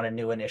embarking on a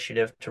new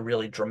initiative to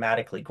really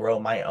dramatically grow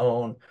my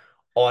own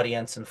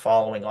audience and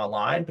following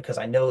online because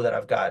I know that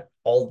I've got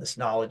all this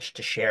knowledge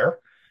to share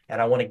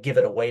and I want to give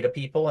it away to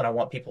people and I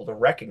want people to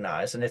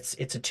recognize and it's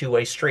a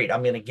two-way street.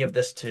 I'm going to give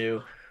this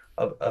to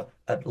a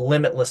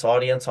limitless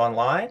audience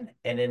online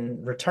and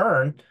in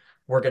return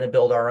we're going to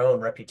build our own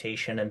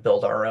reputation and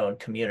build our own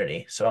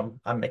community. So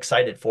I'm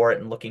excited for it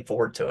and looking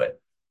forward to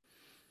it.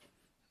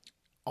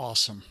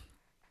 Awesome.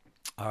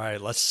 All right,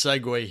 let's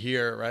segue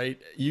here, right?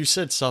 You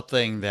said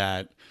something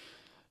that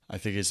I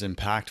think is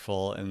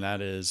impactful, and that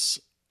is,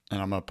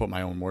 and I'm going to put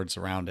my own words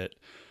around it.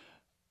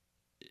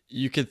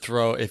 You could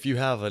throw, if you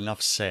have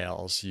enough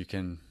sales, you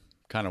can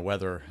kind of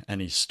weather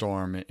any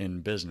storm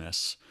in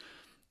business.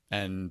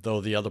 And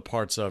though the other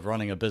parts of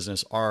running a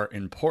business are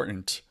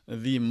important,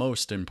 the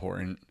most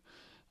important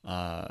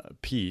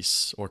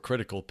piece or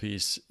critical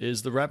piece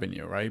is the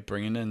revenue, right?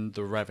 Bringing in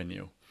the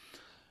revenue.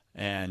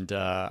 And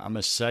I'm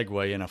a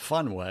segue in a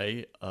fun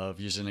way of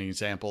using an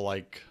example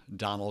like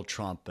Donald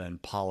Trump and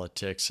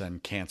politics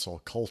and cancel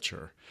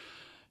culture.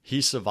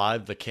 He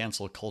survived the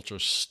cancel culture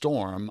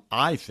storm,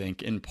 I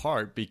think, in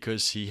part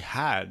because he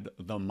had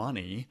the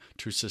money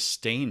to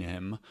sustain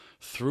him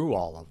through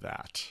all of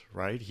that,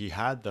 right? He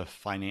had the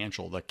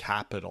financial, the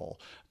capital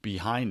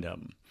behind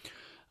him.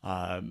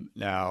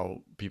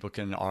 Now, people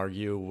can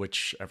argue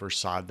whichever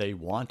side they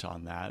want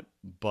on that,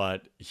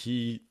 but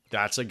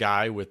that's a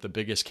guy with the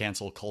biggest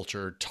cancel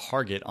culture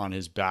target on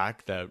his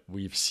back that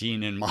we've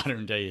seen in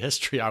modern day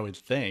history, I would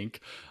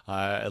think,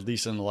 at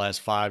least in the last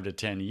 5 to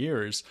 10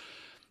 years.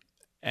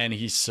 And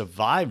he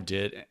survived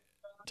it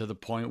to the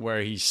point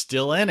where he's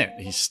still in it.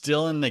 He's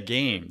still in the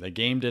game. The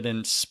game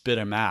didn't spit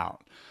him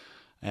out.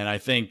 And I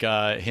think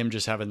him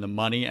just having the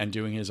money and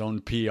doing his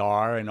own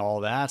PR and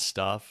all that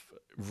stuff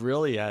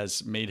really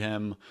has made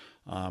him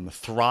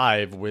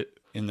thrive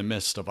in the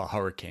midst of a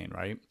hurricane,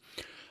 right?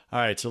 All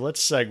right, so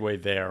let's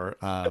segue there.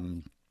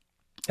 Can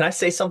I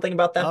say something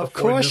about that Of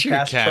before we course move you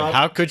past can. Trump?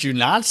 How could you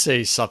not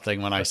say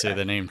something when I say Okay.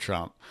 the name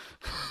Trump?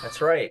 That's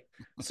right.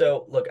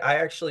 So, look, I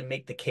actually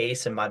make the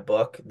case in my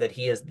book that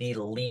he is the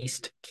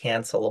least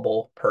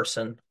cancelable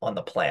person on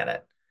the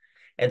planet.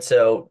 And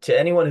so, to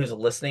anyone who's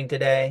listening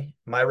today,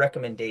 my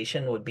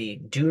recommendation would be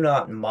do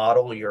not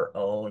model your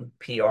own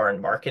PR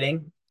and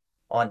marketing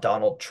on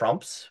Donald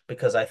Trump's,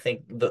 because I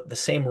think the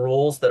same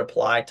rules that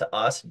apply to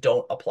us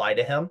don't apply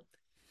to him.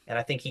 And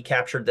I think he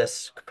captured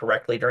this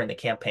correctly during the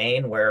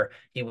campaign where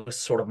he was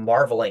sort of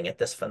marveling at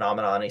this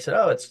phenomenon. He said,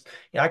 "Oh,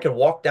 I could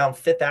walk down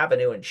Fifth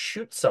Avenue and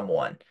shoot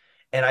someone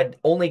and I'd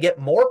only get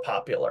more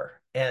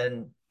popular."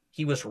 And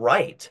he was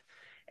right.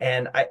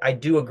 And I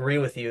do agree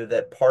with you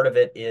that part of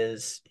it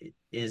is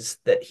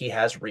that he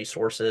has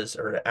resources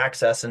or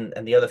access. And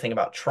the other thing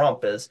about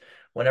Trump is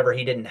whenever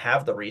he didn't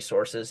have the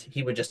resources,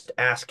 he would just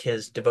ask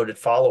his devoted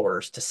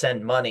followers to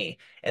send money.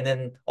 And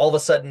then all of a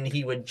sudden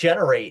he would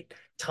generate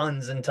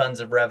tons and tons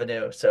of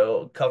revenue.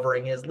 So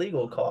covering his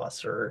legal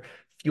costs or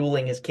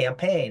fueling his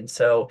campaign.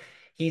 So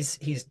he's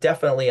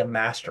definitely a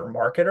master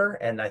marketer.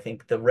 And I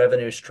think the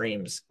revenue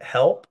streams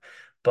help.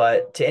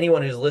 But to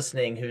anyone who's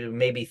listening who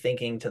may be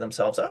thinking to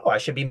themselves, oh, I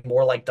should be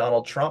more like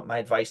Donald Trump, my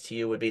advice to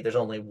you would be there's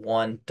only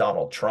one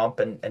Donald Trump,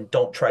 and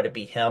don't try to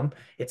be him.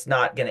 It's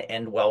not going to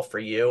end well for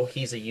you.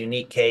 He's a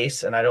unique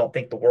case, and I don't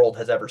think the world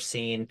has ever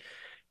seen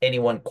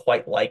anyone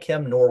quite like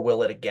him, nor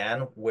will it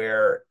again,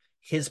 where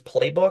his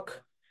playbook,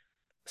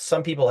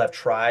 some people have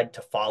tried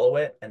to follow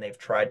it and they've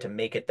tried to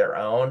make it their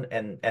own,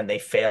 and they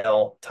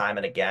fail time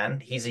and again.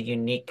 He's a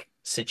unique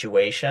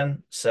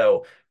situation.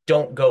 So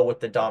don't go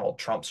with the Donald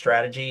Trump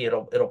strategy.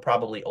 It'll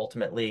probably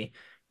ultimately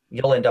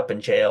you'll end up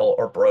in jail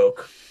or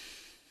broke.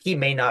 He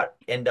may not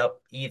end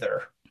up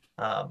either.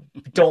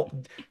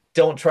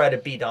 Don't try to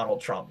be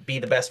Donald Trump. Be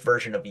the best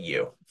version of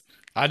you.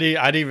 I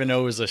didn't even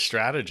know it was a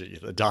strategy,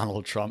 the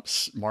Donald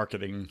Trump's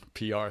marketing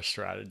PR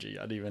strategy.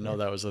 I didn't even know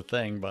Yeah. that was a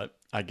thing, but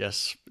I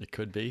guess it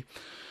could be.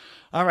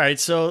 All right,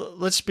 so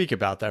let's speak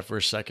about that for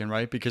a second,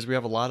 right? Because we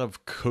have a lot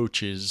of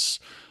coaches,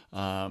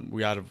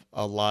 we have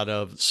a lot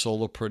of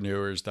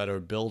solopreneurs that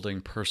are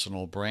building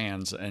personal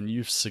brands, and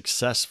you've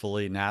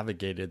successfully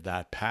navigated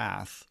that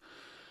path.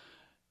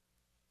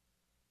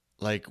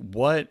 Like,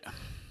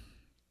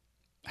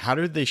 how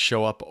do they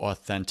show up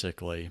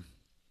authentically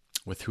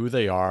with who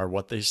they are,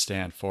 what they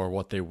stand for,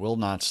 what they will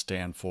not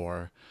stand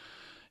for,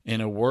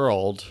 in a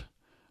world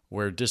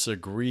where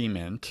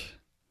disagreement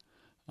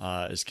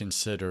is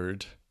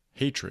considered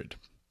hatred?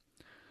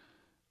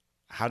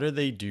 How do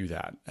they do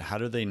that? How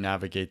do they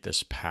navigate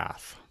this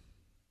path?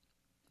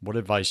 What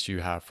advice do you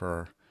have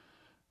for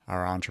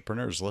our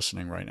entrepreneurs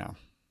listening right now?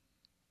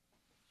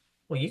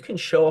 Well, you can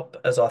show up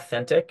as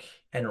authentic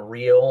and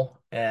real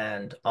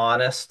and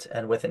honest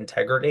and with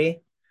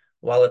integrity,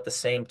 while at the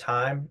same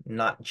time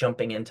not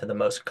jumping into the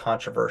most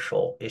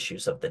controversial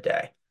issues of the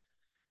day.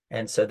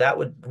 And so that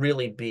would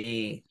really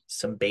be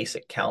some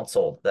basic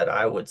counsel that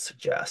I would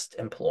suggest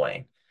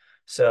employing.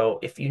 So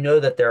if you know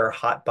that there are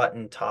hot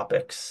button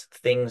topics,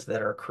 things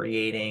that are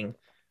creating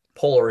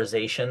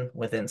polarization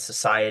within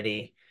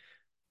society,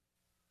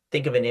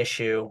 think of an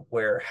issue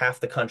where half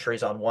the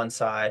country's on one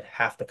side,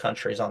 half the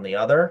country's on the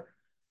other.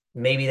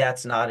 Maybe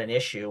that's not an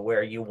issue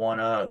where you want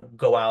to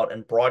go out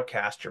and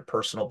broadcast your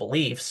personal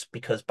beliefs,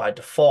 because by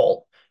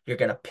default, you're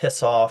going to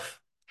piss off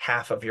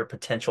half of your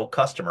potential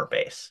customer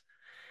base.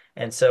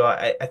 And so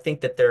I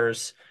think that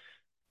there's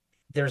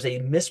a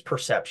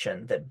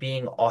misperception that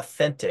being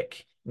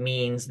authentic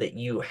means that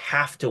you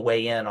have to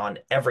weigh in on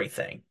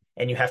everything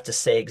and you have to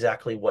say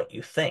exactly what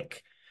you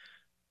think.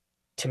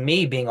 To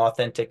me, being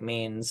authentic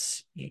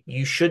means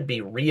you should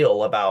be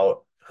real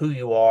about who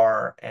you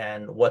are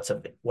and what's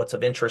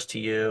of interest to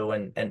you,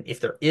 and if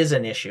there is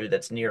an issue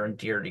that's near and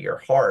dear to your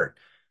heart,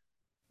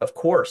 of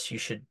course you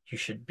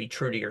should be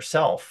true to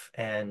yourself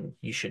and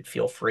you should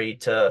feel free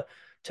to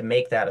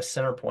make that a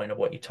center point of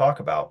what you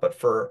talk about. But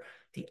for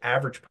the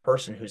average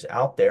person who's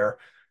out there,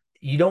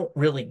 you don't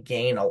really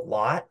gain a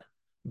lot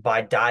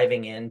by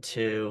diving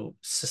into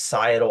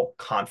societal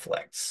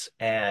conflicts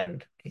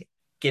and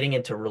getting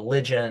into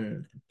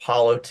religion,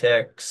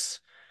 politics,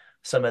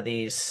 some of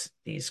these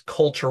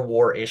culture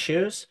war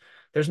issues.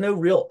 There's no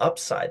real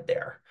upside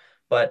there,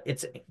 but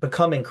it's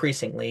become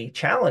increasingly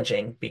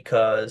challenging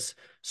because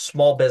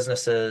small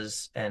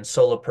businesses and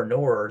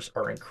solopreneurs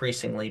are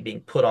increasingly being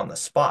put on the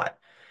spot.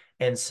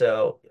 And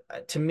so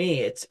to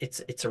me,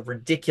 it's a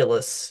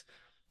ridiculous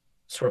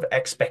sort of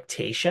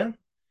expectation.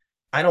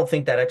 I don't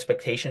think that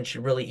expectation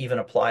should really even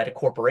apply to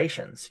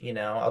corporations.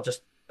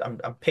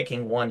 I'm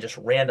picking one just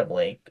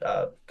randomly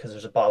because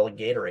there's a bottle of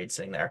Gatorade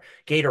sitting there.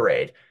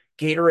 Gatorade.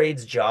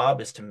 Gatorade's job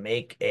is to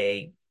make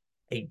a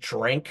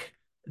drink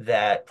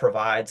that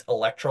provides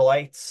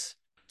electrolytes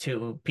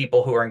to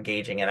people who are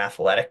engaging in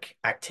athletic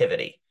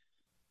activity.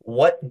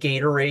 What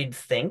Gatorade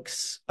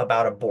thinks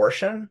about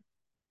abortion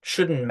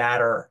shouldn't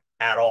matter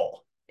at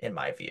all, in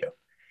my view.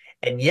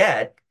 And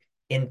yet,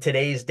 in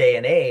today's day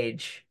and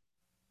age,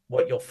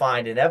 what you'll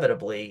find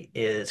inevitably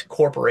is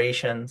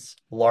corporations,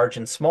 large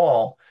and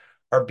small,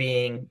 are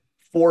being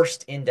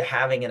forced into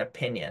having an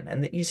opinion.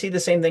 And you see the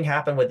same thing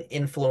happen with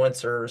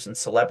influencers and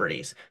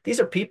celebrities. These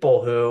are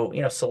people who,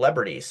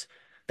 celebrities,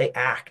 they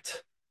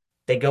act.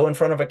 They go in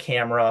front of a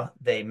camera,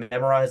 they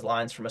memorize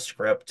lines from a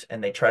script,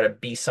 and they try to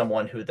be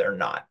someone who they're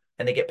not.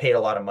 And they get paid a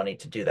lot of money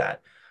to do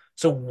that.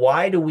 So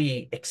why do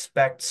we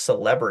expect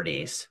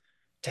celebrities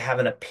to have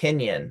an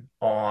opinion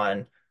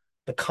on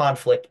the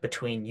conflict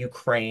between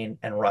Ukraine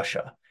and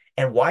Russia?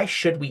 And why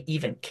should we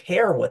even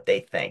care what they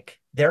think?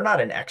 They're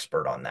not an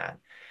expert on that.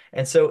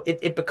 And so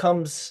it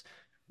becomes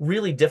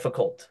really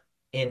difficult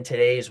in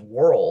today's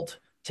world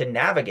to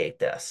navigate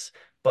this.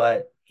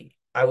 But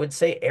I would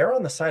say err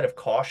on the side of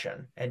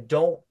caution and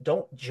don't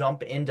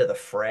jump into the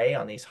fray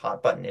on these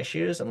hot button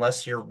issues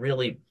unless you're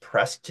really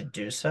pressed to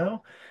do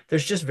so.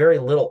 There's just very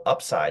little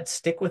upside.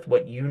 Stick with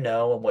what you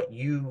know and what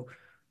you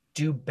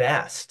do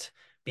best,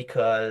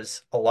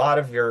 because a lot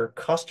of your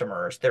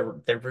customers,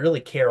 they really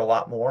care a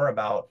lot more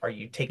about, are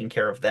you taking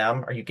care of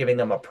them? Are you giving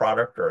them a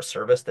product or a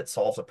service that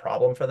solves a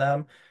problem for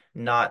them?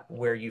 Not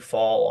where you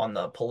fall on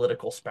the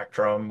political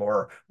spectrum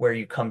or where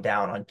you come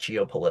down on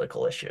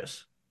geopolitical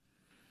issues.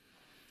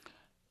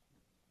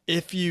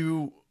 If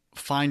you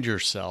find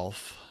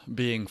yourself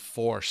being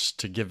forced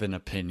to give an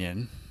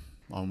opinion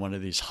on one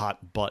of these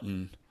hot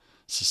button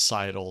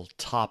societal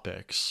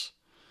topics,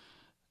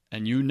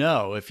 and you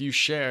know if you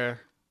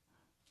share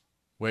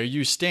where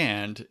you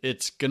stand,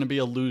 it's going to be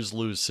a lose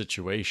lose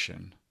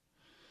situation.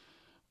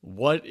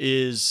 What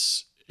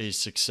is a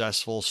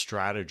successful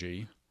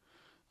strategy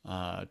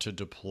to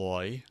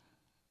deploy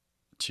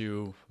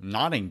to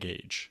not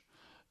engage,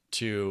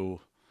 to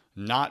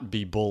not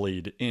be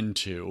bullied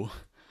into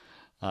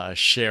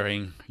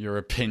sharing your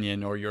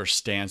opinion or your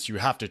stance? You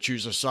have to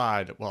choose a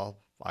side. Well,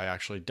 I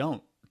actually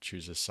don't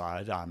choose a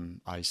side.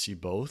 I see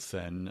both,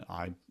 and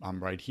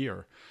I'm right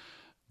here.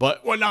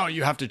 But well, no,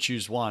 you have to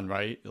choose one,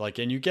 right? Like,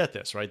 and you get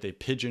this, right? They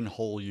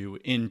pigeonhole you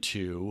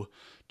into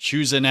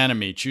choose an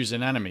enemy, choose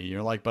an enemy.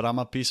 You're like, but I'm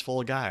a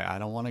peaceful guy. I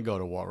don't want to go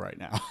to war right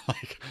now.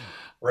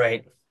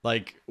 Right.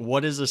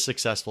 What is a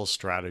successful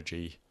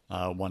strategy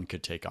one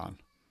could take on?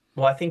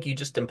 Well, I think you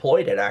just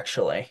employed it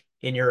actually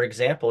in your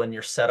example, in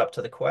your setup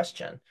to the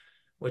question,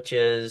 which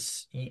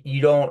is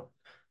you don't,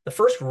 the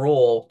first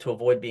rule to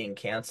avoid being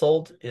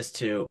canceled is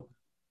to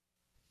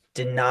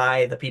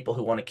deny the people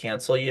who want to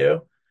cancel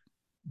you,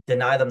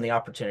 deny them the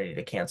opportunity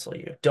to cancel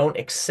you. Don't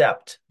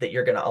accept that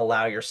you're going to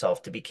allow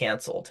yourself to be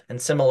canceled.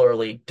 And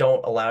similarly,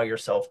 don't allow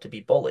yourself to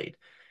be bullied.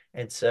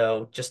 And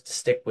so just to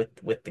stick with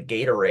the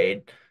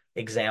Gatorade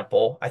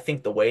example, I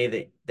think the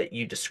way that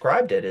you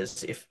described it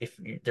is if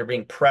they're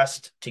being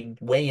pressed to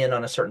weigh in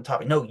on a certain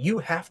topic, no, you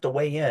have to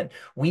weigh in.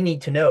 We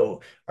need to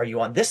know, are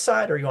you on this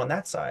side or are you on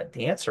that side?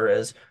 The answer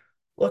is,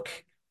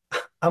 look,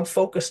 I'm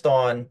focused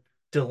on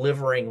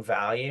delivering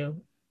value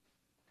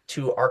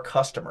to our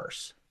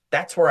customers.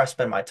 That's where I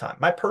spend my time.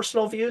 My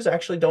personal views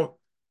actually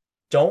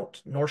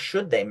don't nor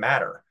should they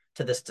matter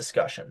to this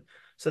discussion.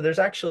 So there's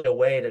actually a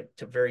way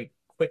to very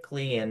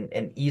quickly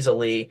and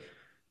easily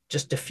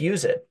just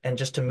diffuse it and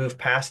just to move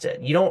past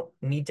it. You don't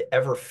need to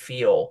ever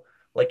feel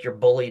like you're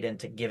bullied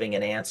into giving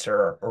an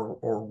answer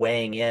or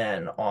weighing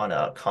in on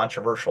a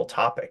controversial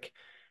topic.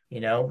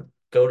 Go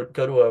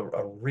to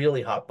a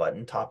really hot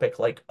button topic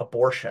like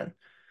abortion.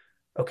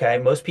 Okay,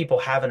 most people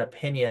have an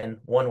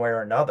opinion one way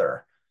or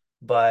another,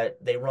 but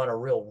they run a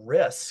real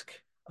risk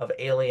of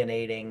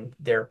alienating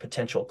their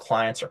potential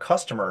clients or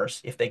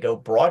customers if they go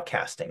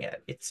broadcasting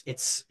it.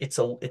 It's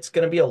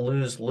going to be a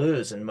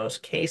lose-lose in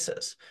most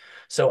cases.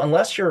 So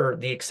unless you're,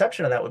 the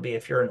exception of that would be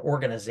if you're an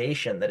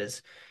organization that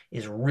is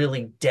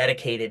really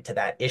dedicated to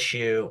that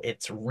issue,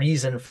 its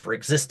reason for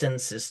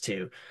existence is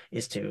to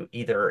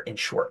either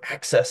ensure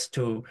access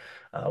to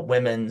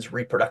women's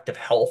reproductive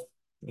health,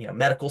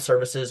 medical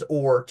services,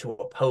 or to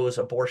oppose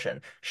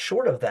abortion.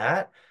 Short of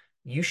that,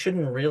 you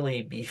shouldn't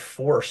really be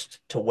forced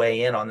to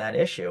weigh in on that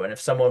issue. And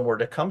if someone were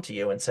to come to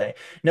you and say,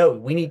 "No,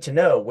 we need to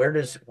know where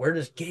does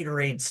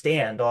Gatorade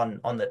stand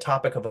on the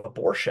topic of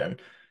abortion,"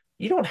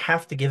 you don't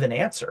have to give an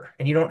answer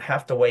and you don't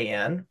have to weigh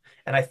in.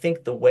 And I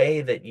think the way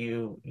that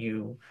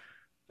you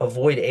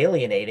avoid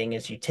alienating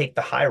is you take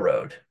the high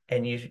road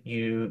and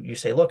you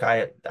say, look,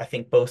 I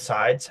think both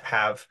sides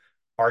have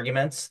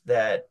arguments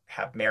that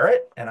have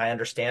merit, and I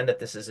understand that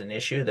this is an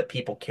issue that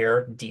people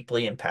care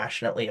deeply and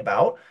passionately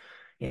about.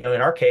 In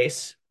our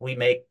case, we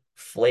make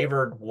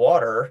flavored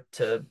water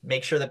to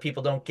make sure that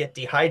people don't get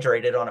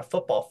dehydrated on a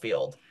football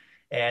field.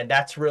 And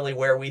that's really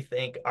where we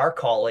think our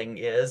calling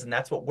is, and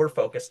that's what we're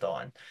focused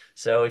on.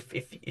 So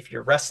if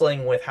you're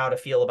wrestling with how to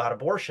feel about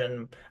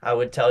abortion, I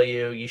would tell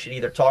you you should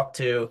either talk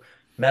to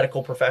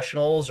medical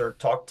professionals or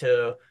talk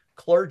to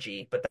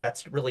clergy, but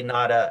that's really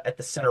not at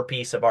the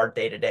centerpiece of our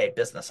day-to-day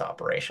business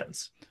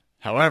operations.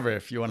 However,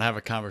 if you want to have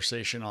a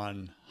conversation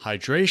on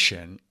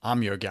hydration,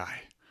 I'm your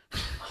guy.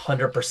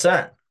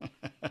 100%.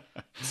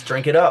 Let's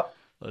drink it up.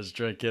 Let's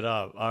drink it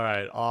up. All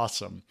right,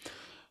 awesome.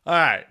 All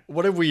right,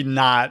 what have we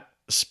not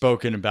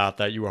spoken about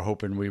that you were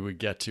hoping we would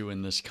get to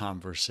in this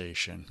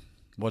conversation?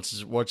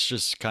 What's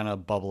just kind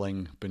of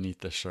bubbling beneath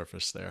the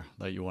surface there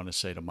that you want to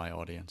say to my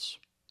audience?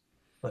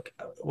 Look,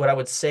 what I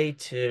would say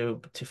to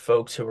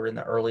folks who are in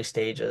the early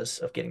stages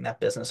of getting that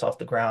business off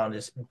the ground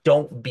is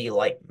don't be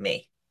like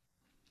me.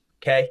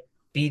 Okay?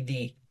 Be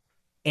the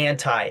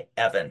anti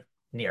Evan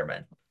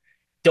Neerman.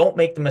 Don't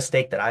make the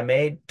mistake that I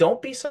made.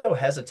 Don't be so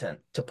hesitant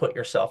to put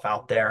yourself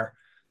out there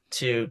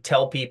to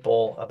tell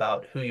people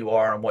about who you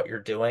are and what you're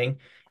doing.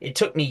 It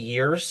took me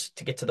years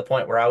to get to the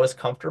point where I was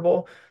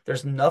comfortable.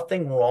 There's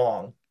nothing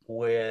wrong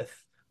with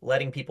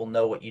letting people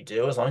know what you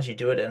do as long as you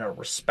do it in a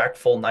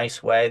respectful,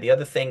 nice way. The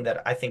other thing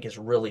that I think is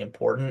really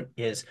important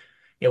is,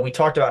 we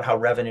talked about how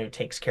revenue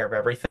takes care of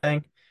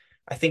everything.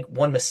 I think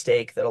one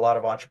mistake that a lot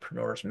of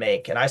entrepreneurs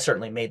make, and I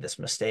certainly made this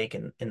mistake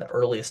in the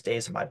earliest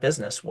days of my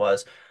business,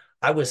 was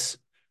I was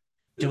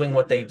doing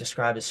what they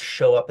describe as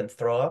show up and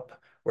throw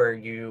up, where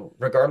you,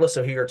 regardless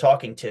of who you're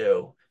talking to,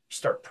 you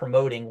start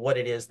promoting what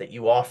it is that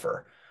you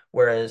offer.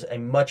 Whereas a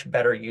much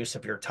better use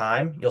of your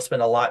time, you'll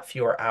spend a lot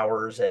fewer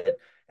hours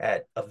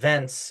at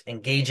events,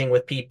 engaging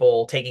with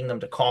people, taking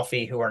them to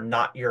coffee who are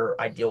not your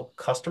ideal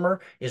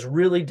customer, is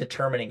really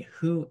determining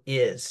who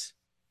is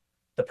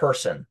the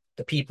person,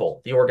 the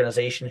people, the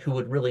organization who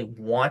would really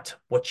want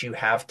what you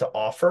have to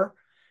offer,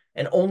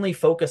 and only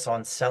focus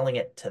on selling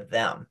it to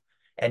them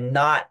and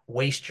not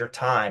waste your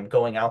time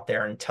going out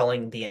there and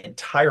telling the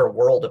entire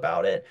world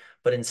about it,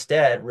 but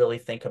instead really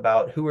think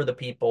about who are the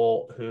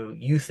people who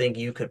you think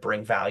you could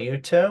bring value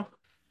to.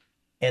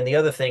 And the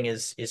other thing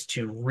is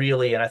to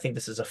really, and I think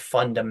this is a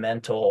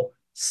fundamental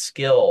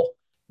skill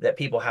that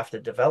people have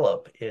to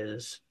develop,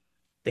 is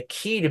the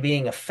key to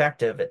being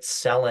effective at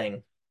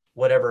selling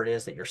whatever it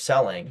is that you're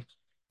selling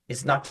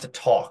is not to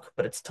talk,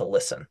 but it's to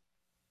listen,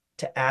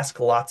 to ask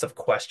lots of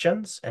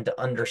questions and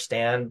to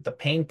understand the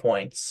pain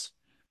points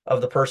of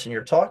the person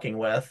you're talking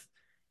with.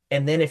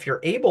 And then if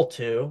you're able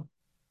to,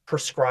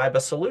 prescribe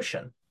a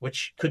solution,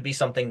 which could be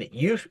something that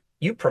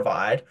you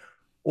provide.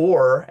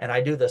 Or, and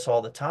I do this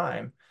all the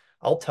time,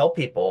 I'll tell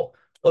people,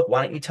 look,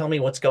 why don't you tell me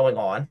what's going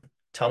on?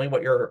 Tell me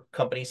what your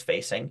company's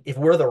facing. If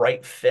we're the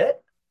right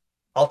fit,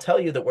 I'll tell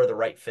you that we're the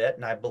right fit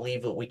and I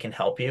believe that we can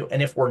help you.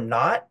 And if we're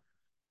not,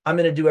 I'm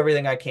going to do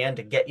everything I can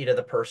to get you to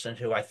the person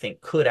who I think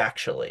could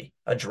actually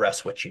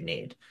address what you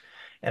need.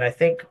 And I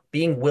think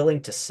being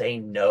willing to say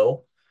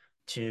no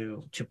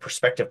to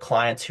prospective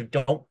clients who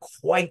don't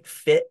quite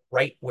fit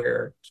right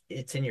where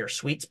it's in your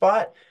sweet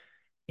spot,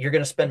 you're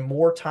going to spend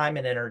more time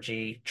and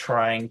energy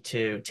trying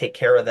to take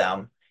care of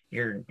them.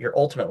 You're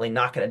ultimately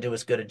not going to do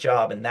as good a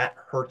job, and that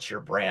hurts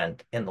your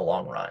brand in the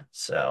long run.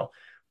 So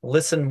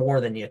listen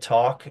more than you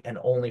talk, and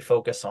only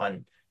focus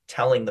on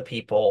telling the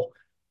people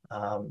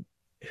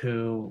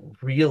who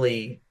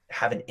really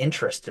have an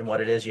interest in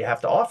what it is you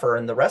have to offer.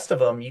 And the rest of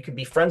them, you can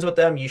be friends with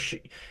them. You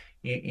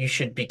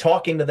should be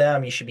talking to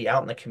them. You should be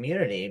out in the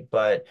community,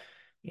 but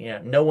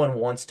no one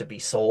wants to be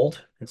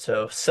sold. And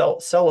so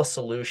sell a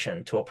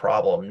solution to a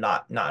problem,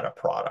 not a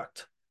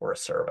product or a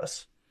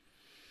service.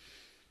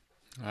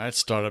 All right,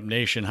 Startup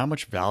Nation, how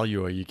much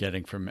value are you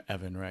getting from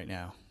Evan right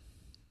now?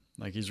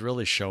 Like he's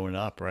really showing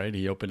up, right?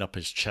 He opened up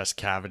his chest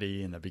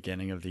cavity in the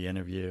beginning of the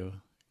interview.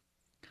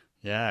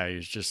 Yeah,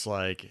 he's just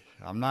like,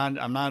 I'm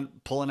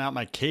not pulling out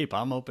my cape.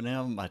 I'm opening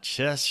up my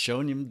chest,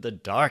 showing him the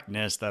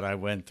darkness that I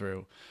went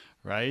through,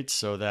 right?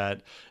 So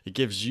that it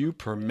gives you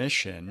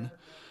permission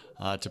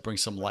to bring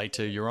some light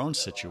to your own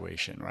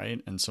situation, right?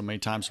 And so many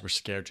times we're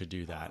scared to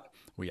do that.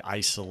 We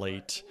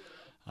isolate,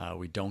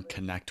 we don't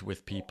connect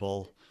with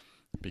people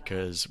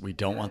because we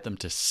don't want them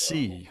to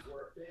see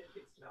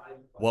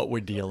what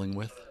we're dealing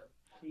with,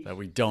 that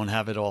we don't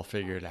have it all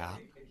figured out,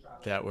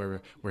 that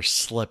we're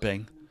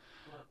slipping,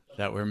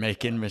 that we're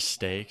making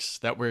mistakes,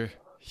 that we're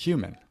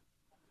human.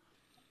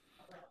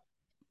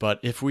 But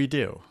if we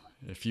do,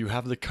 if you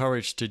have the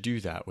courage to do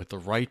that with the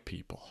right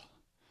people,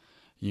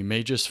 you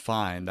may just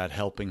find that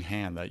helping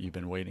hand that you've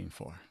been waiting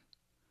for.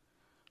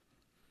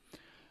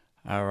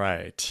 All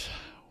right.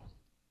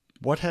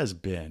 What has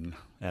been,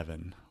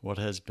 Evan, what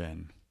has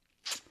been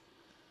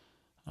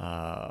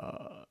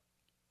uh,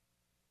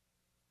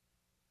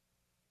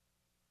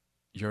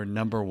 your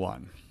number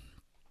one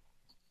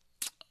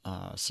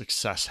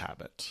success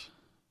habit,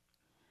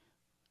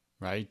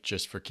 right?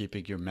 Just for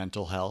keeping your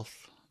mental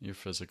health, your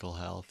physical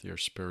health, your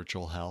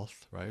spiritual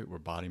health, right? We're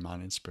body,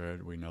 mind, and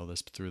spirit. We know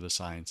this through the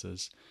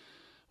sciences.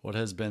 What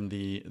has been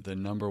the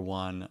number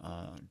one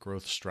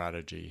growth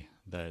strategy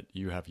that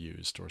you have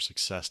used or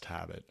success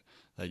habit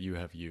that you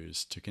have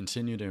used to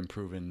continue to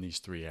improve in these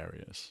three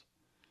areas?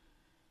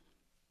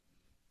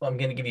 Well, I'm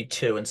going to give you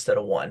two instead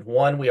of one.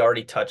 One we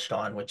already touched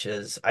on, which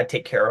is I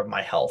take care of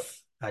my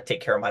health. I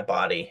take care of my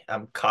body.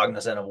 I'm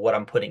cognizant of what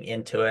I'm putting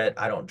into it.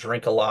 I don't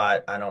drink a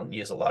lot. I don't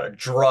use a lot of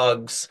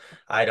drugs.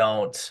 I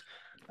don't,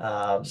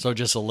 um, So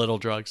just a little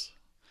drugs?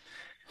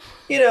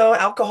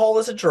 alcohol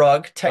is a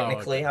drug, Oh, okay.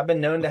 technically. I've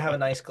been known to have a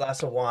nice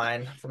glass of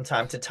wine from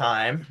time to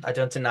time. I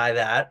don't deny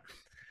that.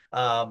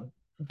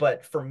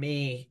 But for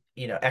me,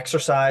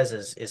 exercise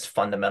is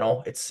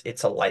fundamental.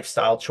 It's a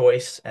lifestyle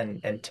choice,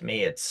 and to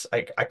me, it's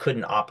like I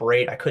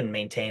couldn't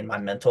maintain my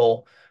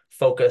mental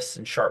focus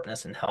and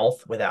sharpness and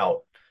health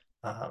without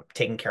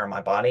taking care of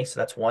my body. So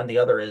that's one. The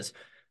other is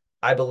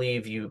I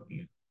believe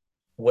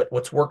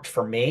what's worked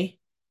for me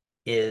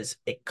is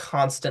a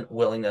constant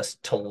willingness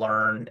to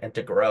learn and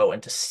to grow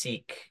and to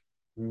seek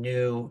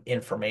new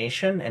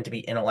information and to be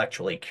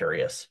intellectually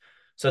curious.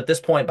 So at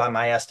this point, by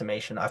my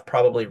estimation, I've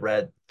probably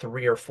read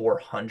 300 or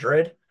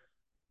 400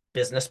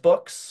 business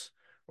books.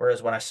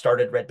 Whereas when I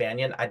started Red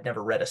Banyan, I'd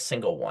never read a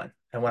single one.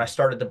 And when I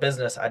started the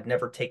business, I'd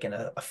never taken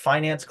a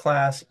finance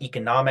class,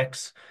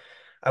 economics.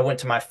 I went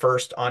to my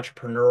first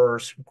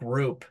entrepreneurs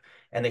group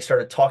and they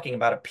started talking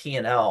about a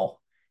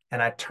P&L.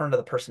 And I turned to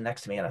the person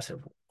next to me and I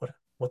said,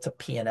 what's a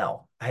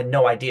P&L? I had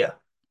no idea.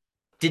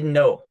 Didn't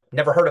know,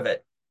 never heard of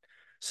it.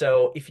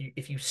 So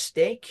if you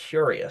stay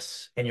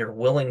curious and you're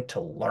willing to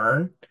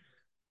learn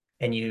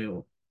and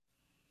you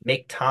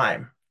make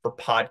time for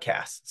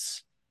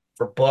podcasts,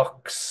 for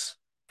books,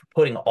 for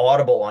putting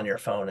Audible on your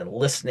phone and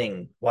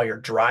listening while you're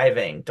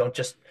driving. Don't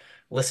just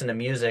listen to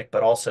music,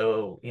 but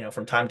also,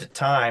 from time to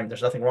time,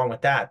 there's nothing wrong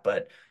with that,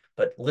 but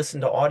listen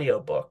to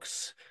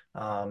audiobooks,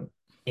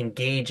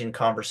 engage in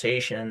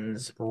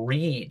conversations,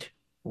 read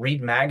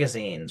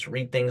magazines,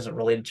 read things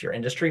related to your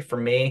industry. For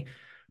me,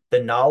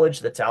 the knowledge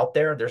that's out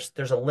there,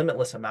 there's a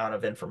limitless amount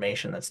of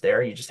information that's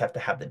there. You just have to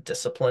have the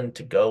discipline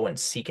to go and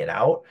seek it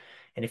out.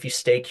 And if you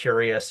stay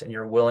curious and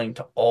you're willing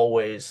to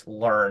always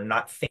learn,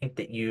 not think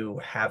that you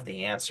have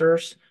the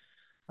answers,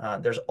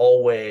 there's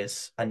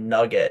always a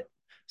nugget,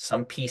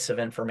 some piece of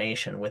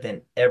information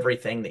within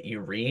everything that you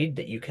read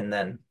that you can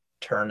then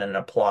turn and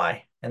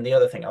apply. And the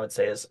other thing I would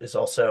say is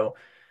also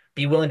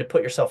be willing to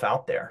put yourself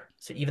out there.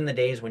 So even the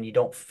days when you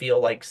don't feel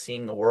like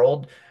seeing the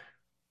world,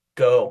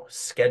 go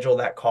schedule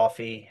that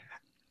coffee,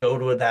 go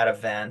to that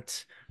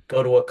event,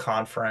 go to a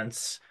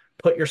conference,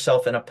 put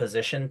yourself in a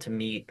position to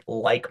meet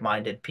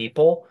like-minded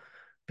people.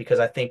 Because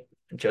I think,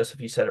 Joseph,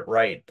 you said it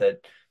right,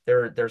 that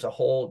there's a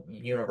whole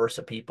universe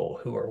of people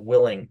who are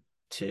willing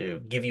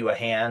to give you a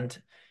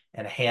hand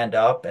and a hand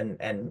up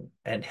and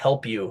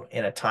help you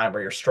in a time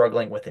where you're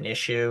struggling with an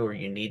issue or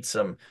you need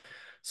some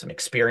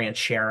experience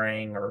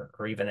sharing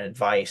or even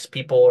advice.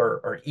 People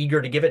are eager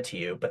to give it to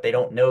you, but they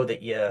don't know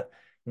that you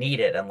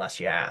need it unless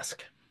you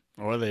ask.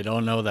 Or they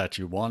don't know that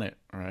you want it,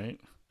 right?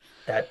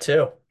 That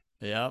too.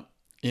 Yeah.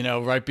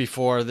 Right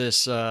before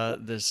this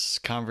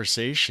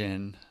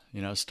conversation,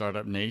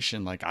 Startup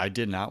Nation, like I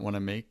did not want to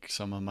make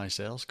some of my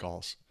sales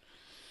calls.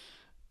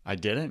 I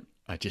didn't.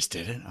 I just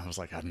didn't. I was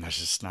like, I'm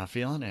just not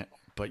feeling it.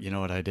 But you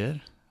know what I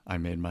did? I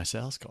made my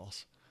sales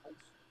calls,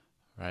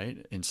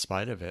 right? In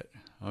spite of it.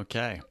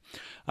 Okay.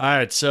 All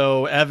right.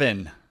 So,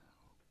 Evan,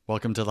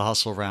 welcome to the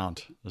hustle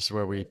round. This is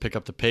where we pick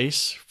up the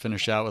pace,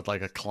 finish out with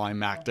like a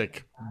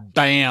climactic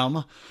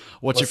bam.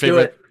 What's your Let's do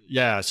favorite? it.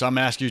 Yeah. So, I'm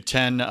going to ask you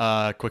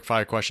 10 quick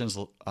fire questions,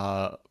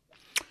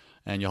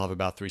 and you'll have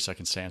about 3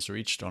 seconds to answer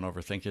each. Don't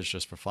overthink it. It's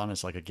just for fun.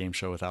 It's like a game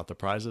show without the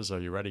prizes. Are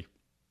you ready?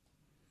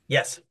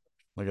 Yes,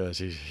 Look at this.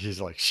 He's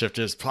like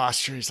shifted his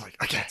posture. He's like,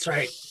 okay. that's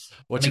right.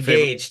 What's I'm your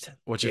favorite? engaged.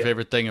 What's your Yeah.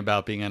 favorite thing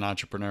about being an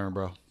entrepreneur,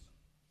 bro?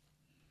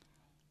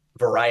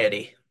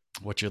 Variety,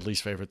 What's your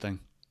least favorite thing?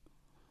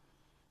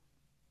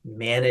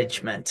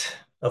 management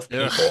of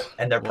Ugh, people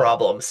and their what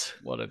problems.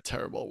 what a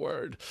terrible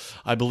word.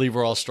 I believe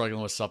we're all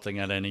struggling with something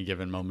at any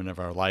given moment of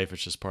our life.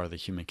 It's just part of the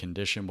human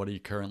condition. What are you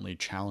currently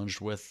challenged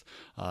with,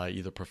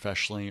 either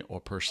professionally or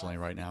personally,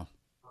 right now?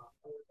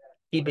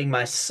 Keeping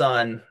my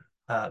son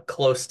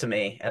close to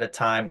me at a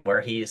time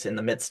where he's in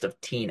the midst of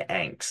teen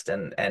angst,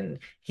 and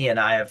he and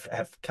I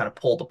have kind of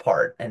pulled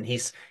apart, and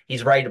he's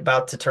right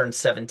about to turn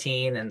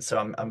 17, and so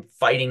I'm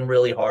fighting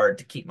really hard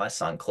to keep my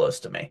son close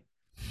to me.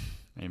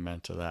 Amen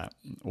to that.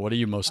 What are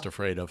you most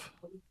afraid of?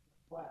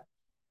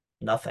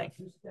 Nothing.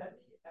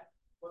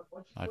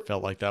 I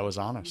felt like that was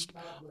honest.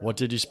 What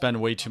did you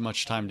spend way too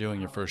much time doing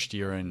your first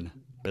year in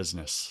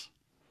business?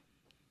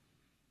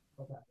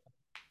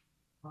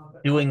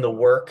 Doing the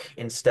work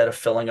instead of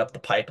filling up the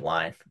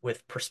pipeline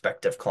with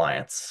prospective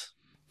clients.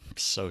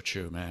 So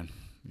true, man.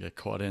 Get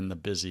caught in the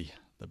busy,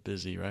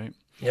 right?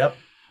 Yep.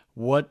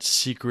 What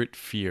secret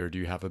fear do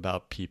you have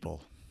about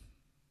people?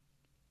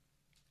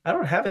 I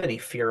don't have any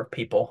fear of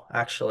people,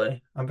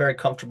 actually. I'm very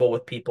comfortable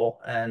with people,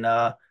 and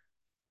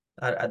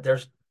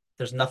there's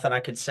nothing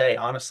I could say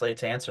honestly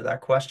to answer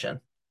that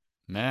question.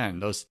 Man,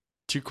 those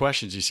two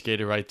questions you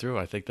skated right through.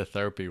 I think the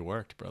therapy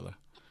worked, brother.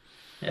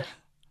 Yeah.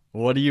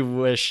 What do you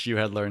wish you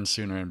had learned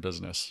sooner in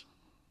business?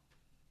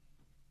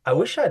 I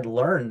wish I'd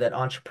learned that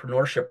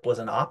entrepreneurship was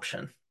an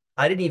option.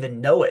 I didn't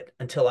even know it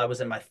until I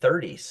was in my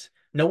 30s.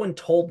 No one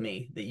told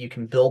me that you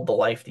can build the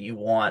life that you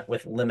want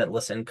with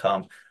limitless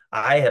income.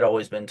 I had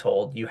always been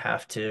told you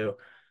have to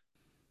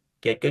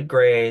get good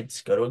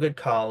grades, go to a good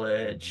Mhm.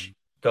 college,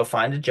 go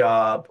find a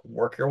job,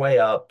 work your way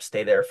up,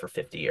 stay there for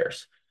 50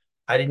 years.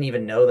 I didn't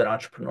even know that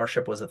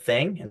entrepreneurship was a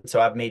thing. And so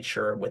I've made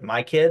sure with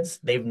my kids,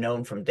 they've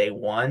known from day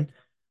one,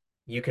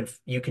 you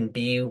can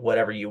be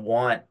whatever you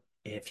want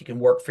if you can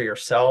work for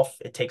yourself,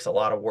 it takes a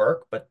lot of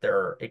work, but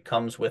it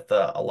comes with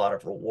a lot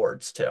of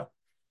rewards too.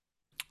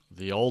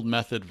 The old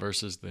method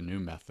versus the new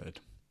method.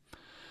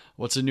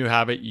 What's a new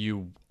habit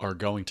you are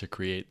going to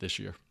create this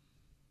year?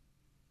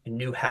 A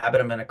new habit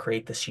I'm going to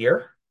create this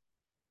year.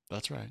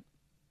 That's right.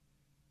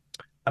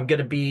 I'm going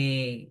to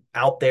be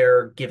out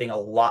there giving a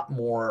lot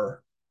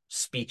more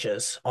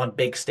speeches on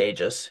big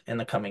stages in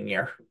the coming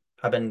year.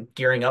 I've been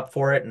gearing up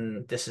for it,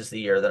 and this is the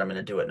year that I'm going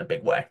to do it in a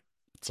big way.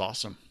 It's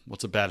awesome.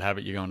 What's a bad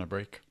habit you're going to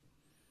break?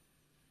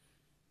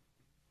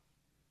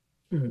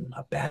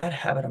 A bad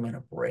habit I'm going to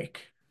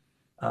break.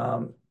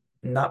 Um,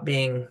 not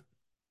being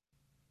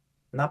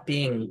not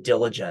being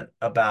diligent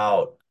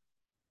about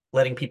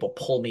letting people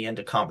pull me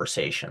into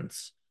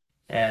conversations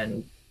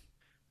and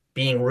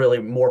being really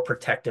more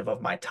protective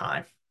of my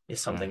time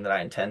is Okay. something that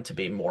I intend to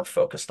be more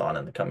focused on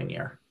in the coming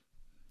year.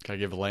 Can I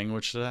give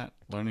language to that?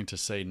 Learning to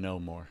say no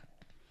more.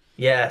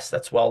 Yes,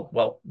 that's well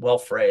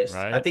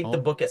phrased. I Right? think the Oh,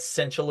 book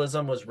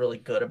Essentialism was really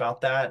good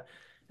about that.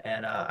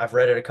 And I've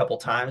read it a couple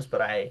times,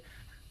 but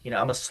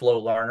I'm a slow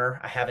learner.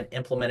 I haven't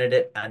implemented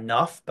it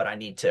enough, but I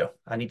need to.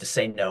 I need to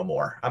say no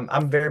more.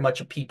 I'm very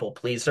much a people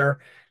pleaser,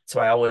 so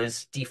I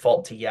always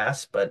default to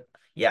yes, but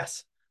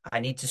yes, I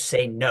need to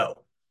say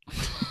no.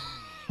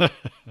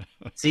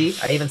 See,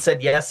 I even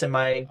said yes in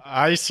my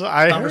I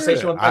heard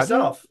conversation it. with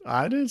myself.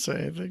 I didn't say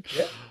anything.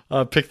 Yeah.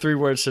 Pick three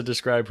words to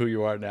describe who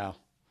you are now.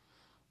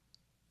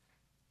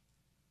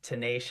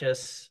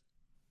 Tenacious,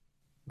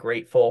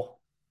 grateful,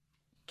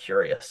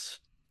 curious.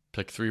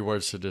 Pick three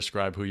words to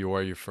describe who you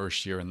are your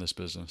first year in this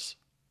business.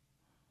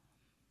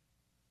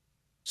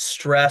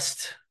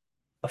 Stressed,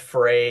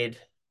 afraid,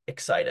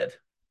 excited.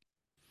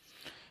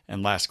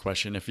 And last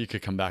question, if you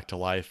could come back to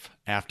life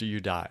after you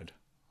died,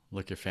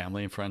 look your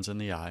family and friends in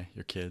the eye,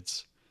 your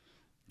kids,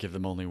 give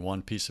them only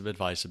one piece of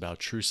advice about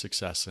true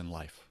success in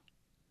life,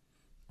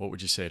 what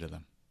would you say to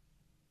them?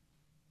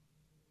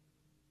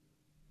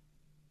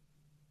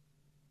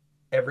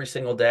 Every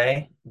single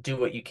day, do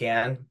what you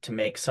can to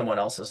make someone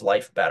else's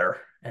life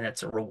better. And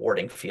it's a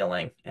rewarding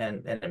feeling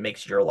and it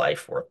makes your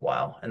life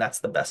worthwhile. And that's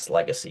the best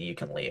legacy you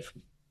can leave.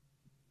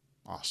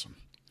 Awesome.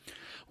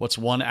 What's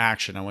one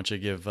action? I want you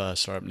to give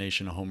Startup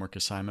Nation a homework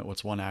assignment.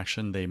 What's one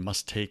action they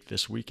must take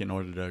this week in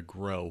order to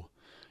grow,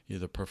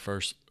 either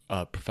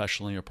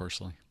professionally or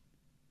personally?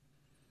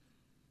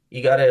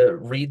 You got to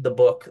read the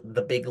book,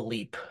 The Big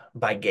Leap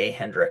by Gay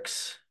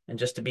Hendricks. And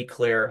just to be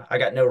clear, I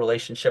got no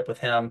relationship with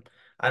him.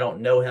 I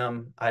don't know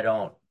him. I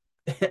don't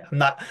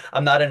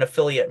I'm not an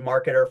affiliate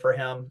marketer for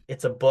him.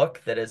 It's a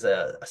book that is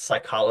a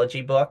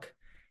psychology book.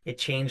 It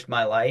changed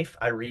my life.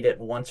 I read it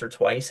once or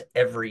twice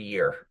every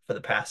year for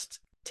the past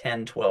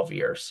 10, 12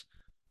 years.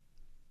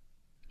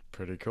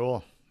 Pretty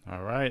cool.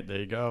 All right, there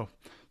you go,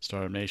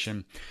 Startup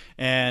Nation.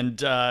 And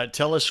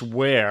tell us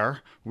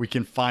where we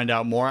can find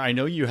out more. I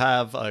know you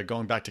have,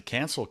 going back to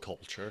cancel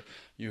culture,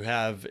 you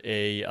have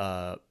a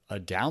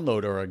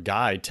download or a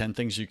guide, 10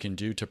 things you can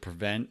do to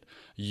prevent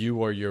you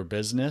or your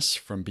business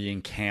from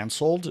being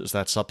canceled. Is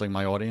that something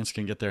my audience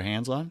can get their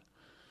hands on?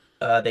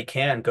 They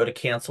can go to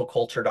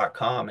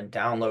cancelculture.com and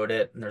download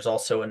it. And there's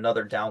also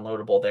another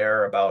downloadable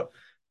there about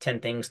 10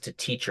 things to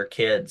teach your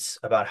kids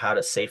about how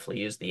to safely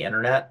use the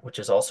internet, which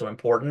is also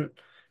important,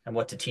 and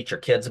what to teach your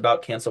kids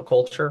about cancel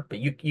culture. But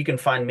you can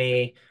find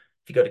me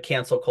if you go to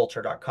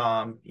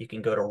cancelculture.com. You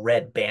can go to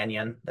Red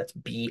Banyan, that's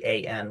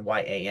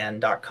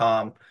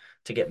BANYAN.com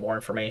to get more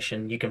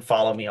information. You can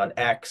follow me on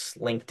X,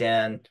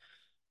 LinkedIn,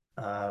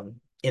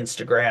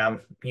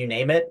 Instagram, you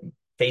name it,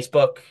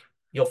 Facebook,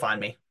 you'll find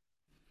me.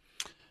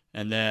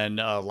 And then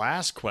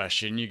last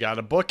question, you got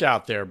a book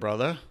out there,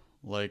 brother.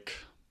 Like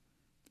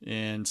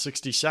in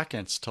 60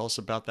 seconds, tell us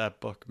about that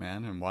book,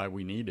 man, and why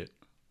we need it.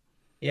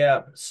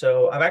 Yeah,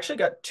 so I've actually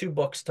got two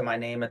books to my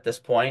name at this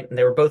point, and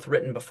they were both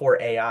written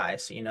before AI,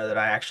 so you know that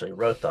I actually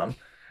wrote them.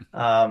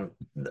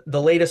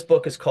 The latest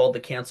book is called The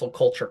Cancel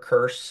Culture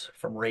Curse: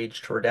 From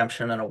Rage to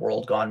Redemption in a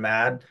World Gone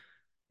Mad.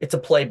 It's a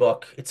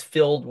playbook. It's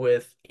filled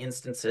with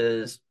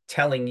instances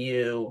telling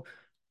you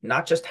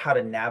not just how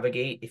to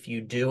navigate if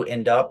you do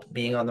end up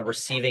being on the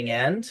receiving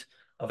end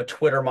of a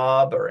Twitter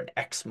mob or an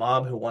X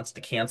mob who wants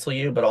to cancel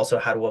you, but also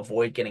how to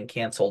avoid getting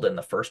canceled in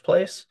the first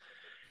place.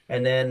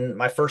 And then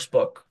my first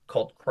book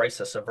called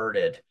Crisis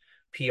Averted,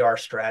 PR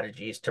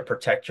Strategies to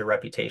Protect Your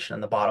Reputation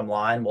and the Bottom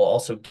Line will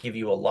also give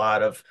you a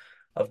lot of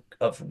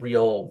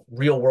real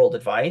world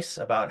advice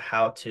about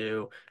how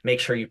to make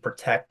sure you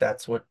protect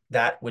that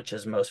which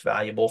is most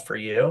valuable for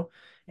you,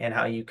 and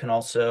how you can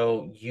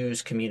also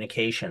use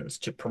communications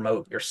to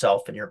promote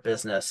yourself and your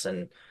business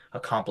and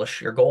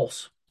accomplish your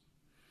goals.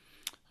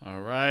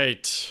 All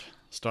right.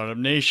 Startup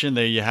Nation,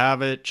 there you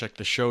have it. Check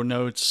the show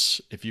notes.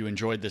 If you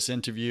enjoyed this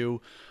interview,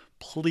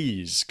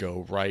 please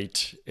go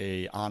write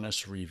a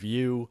honest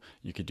review.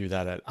 You could do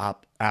that at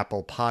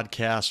Apple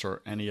Podcasts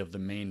or any of the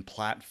main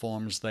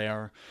platforms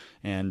there.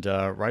 And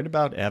write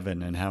about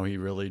Evan and how he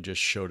really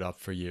just showed up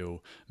for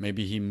you.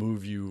 Maybe he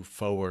moved you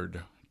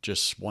forward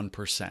just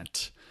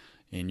 1%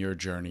 in your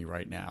journey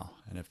right now.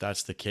 And if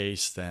that's the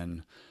case,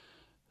 then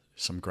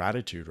some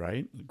gratitude,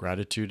 right?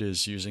 Gratitude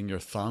is using your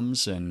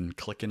thumbs and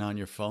clicking on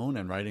your phone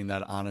and writing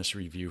that honest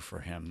review for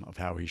him of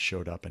how he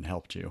showed up and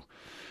helped you.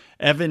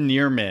 Evan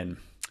Neerman,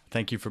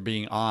 thank you for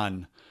being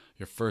on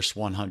your first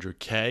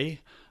 100K.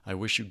 I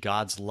wish you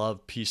God's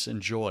love, peace,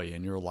 and joy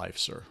in your life,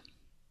 sir.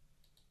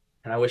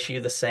 And I wish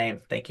you the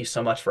same. Thank you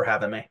so much for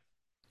having me.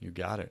 You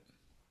got it.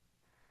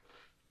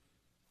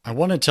 I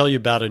want to tell you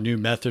about a new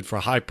method for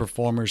high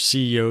performers,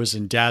 CEOs,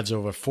 and dads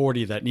over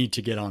 40 that need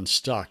to get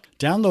unstuck.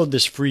 Download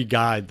this free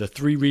guide, The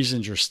 3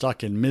 Reasons You're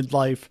Stuck in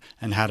Midlife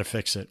and How to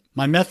Fix It.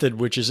 My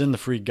method, which is in the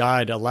free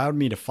guide, allowed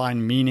me to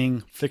find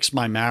meaning, fix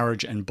my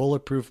marriage, and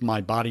bulletproof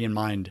my body and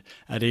mind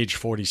at age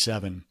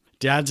 47.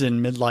 Dads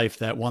in midlife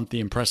that want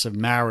the impressive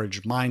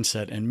marriage,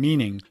 mindset, and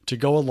meaning to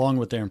go along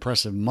with their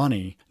impressive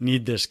money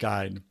need this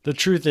guide. The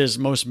truth is,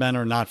 most men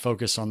are not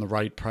focused on the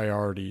right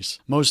priorities.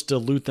 Most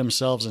dilute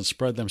themselves and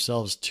spread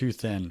themselves too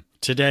thin.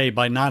 Today,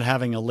 by not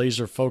having a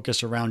laser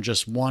focus around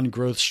just one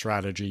growth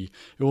strategy,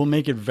 it will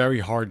make it very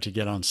hard to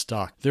get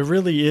unstuck. There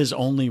really is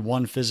only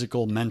one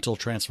physical mental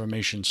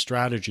transformation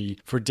strategy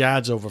for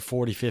dads over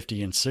 40,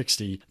 50, and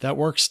 60 that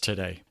works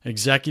today.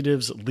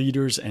 Executives,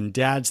 leaders, and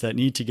dads that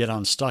need to get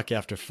unstuck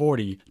after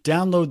 40,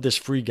 download this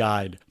free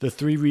guide, The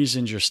 3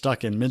 Reasons You're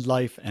Stuck in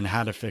Midlife and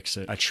How to Fix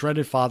It, at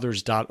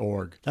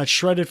shreddedfathers.org. That's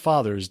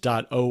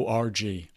shreddedfathers.org.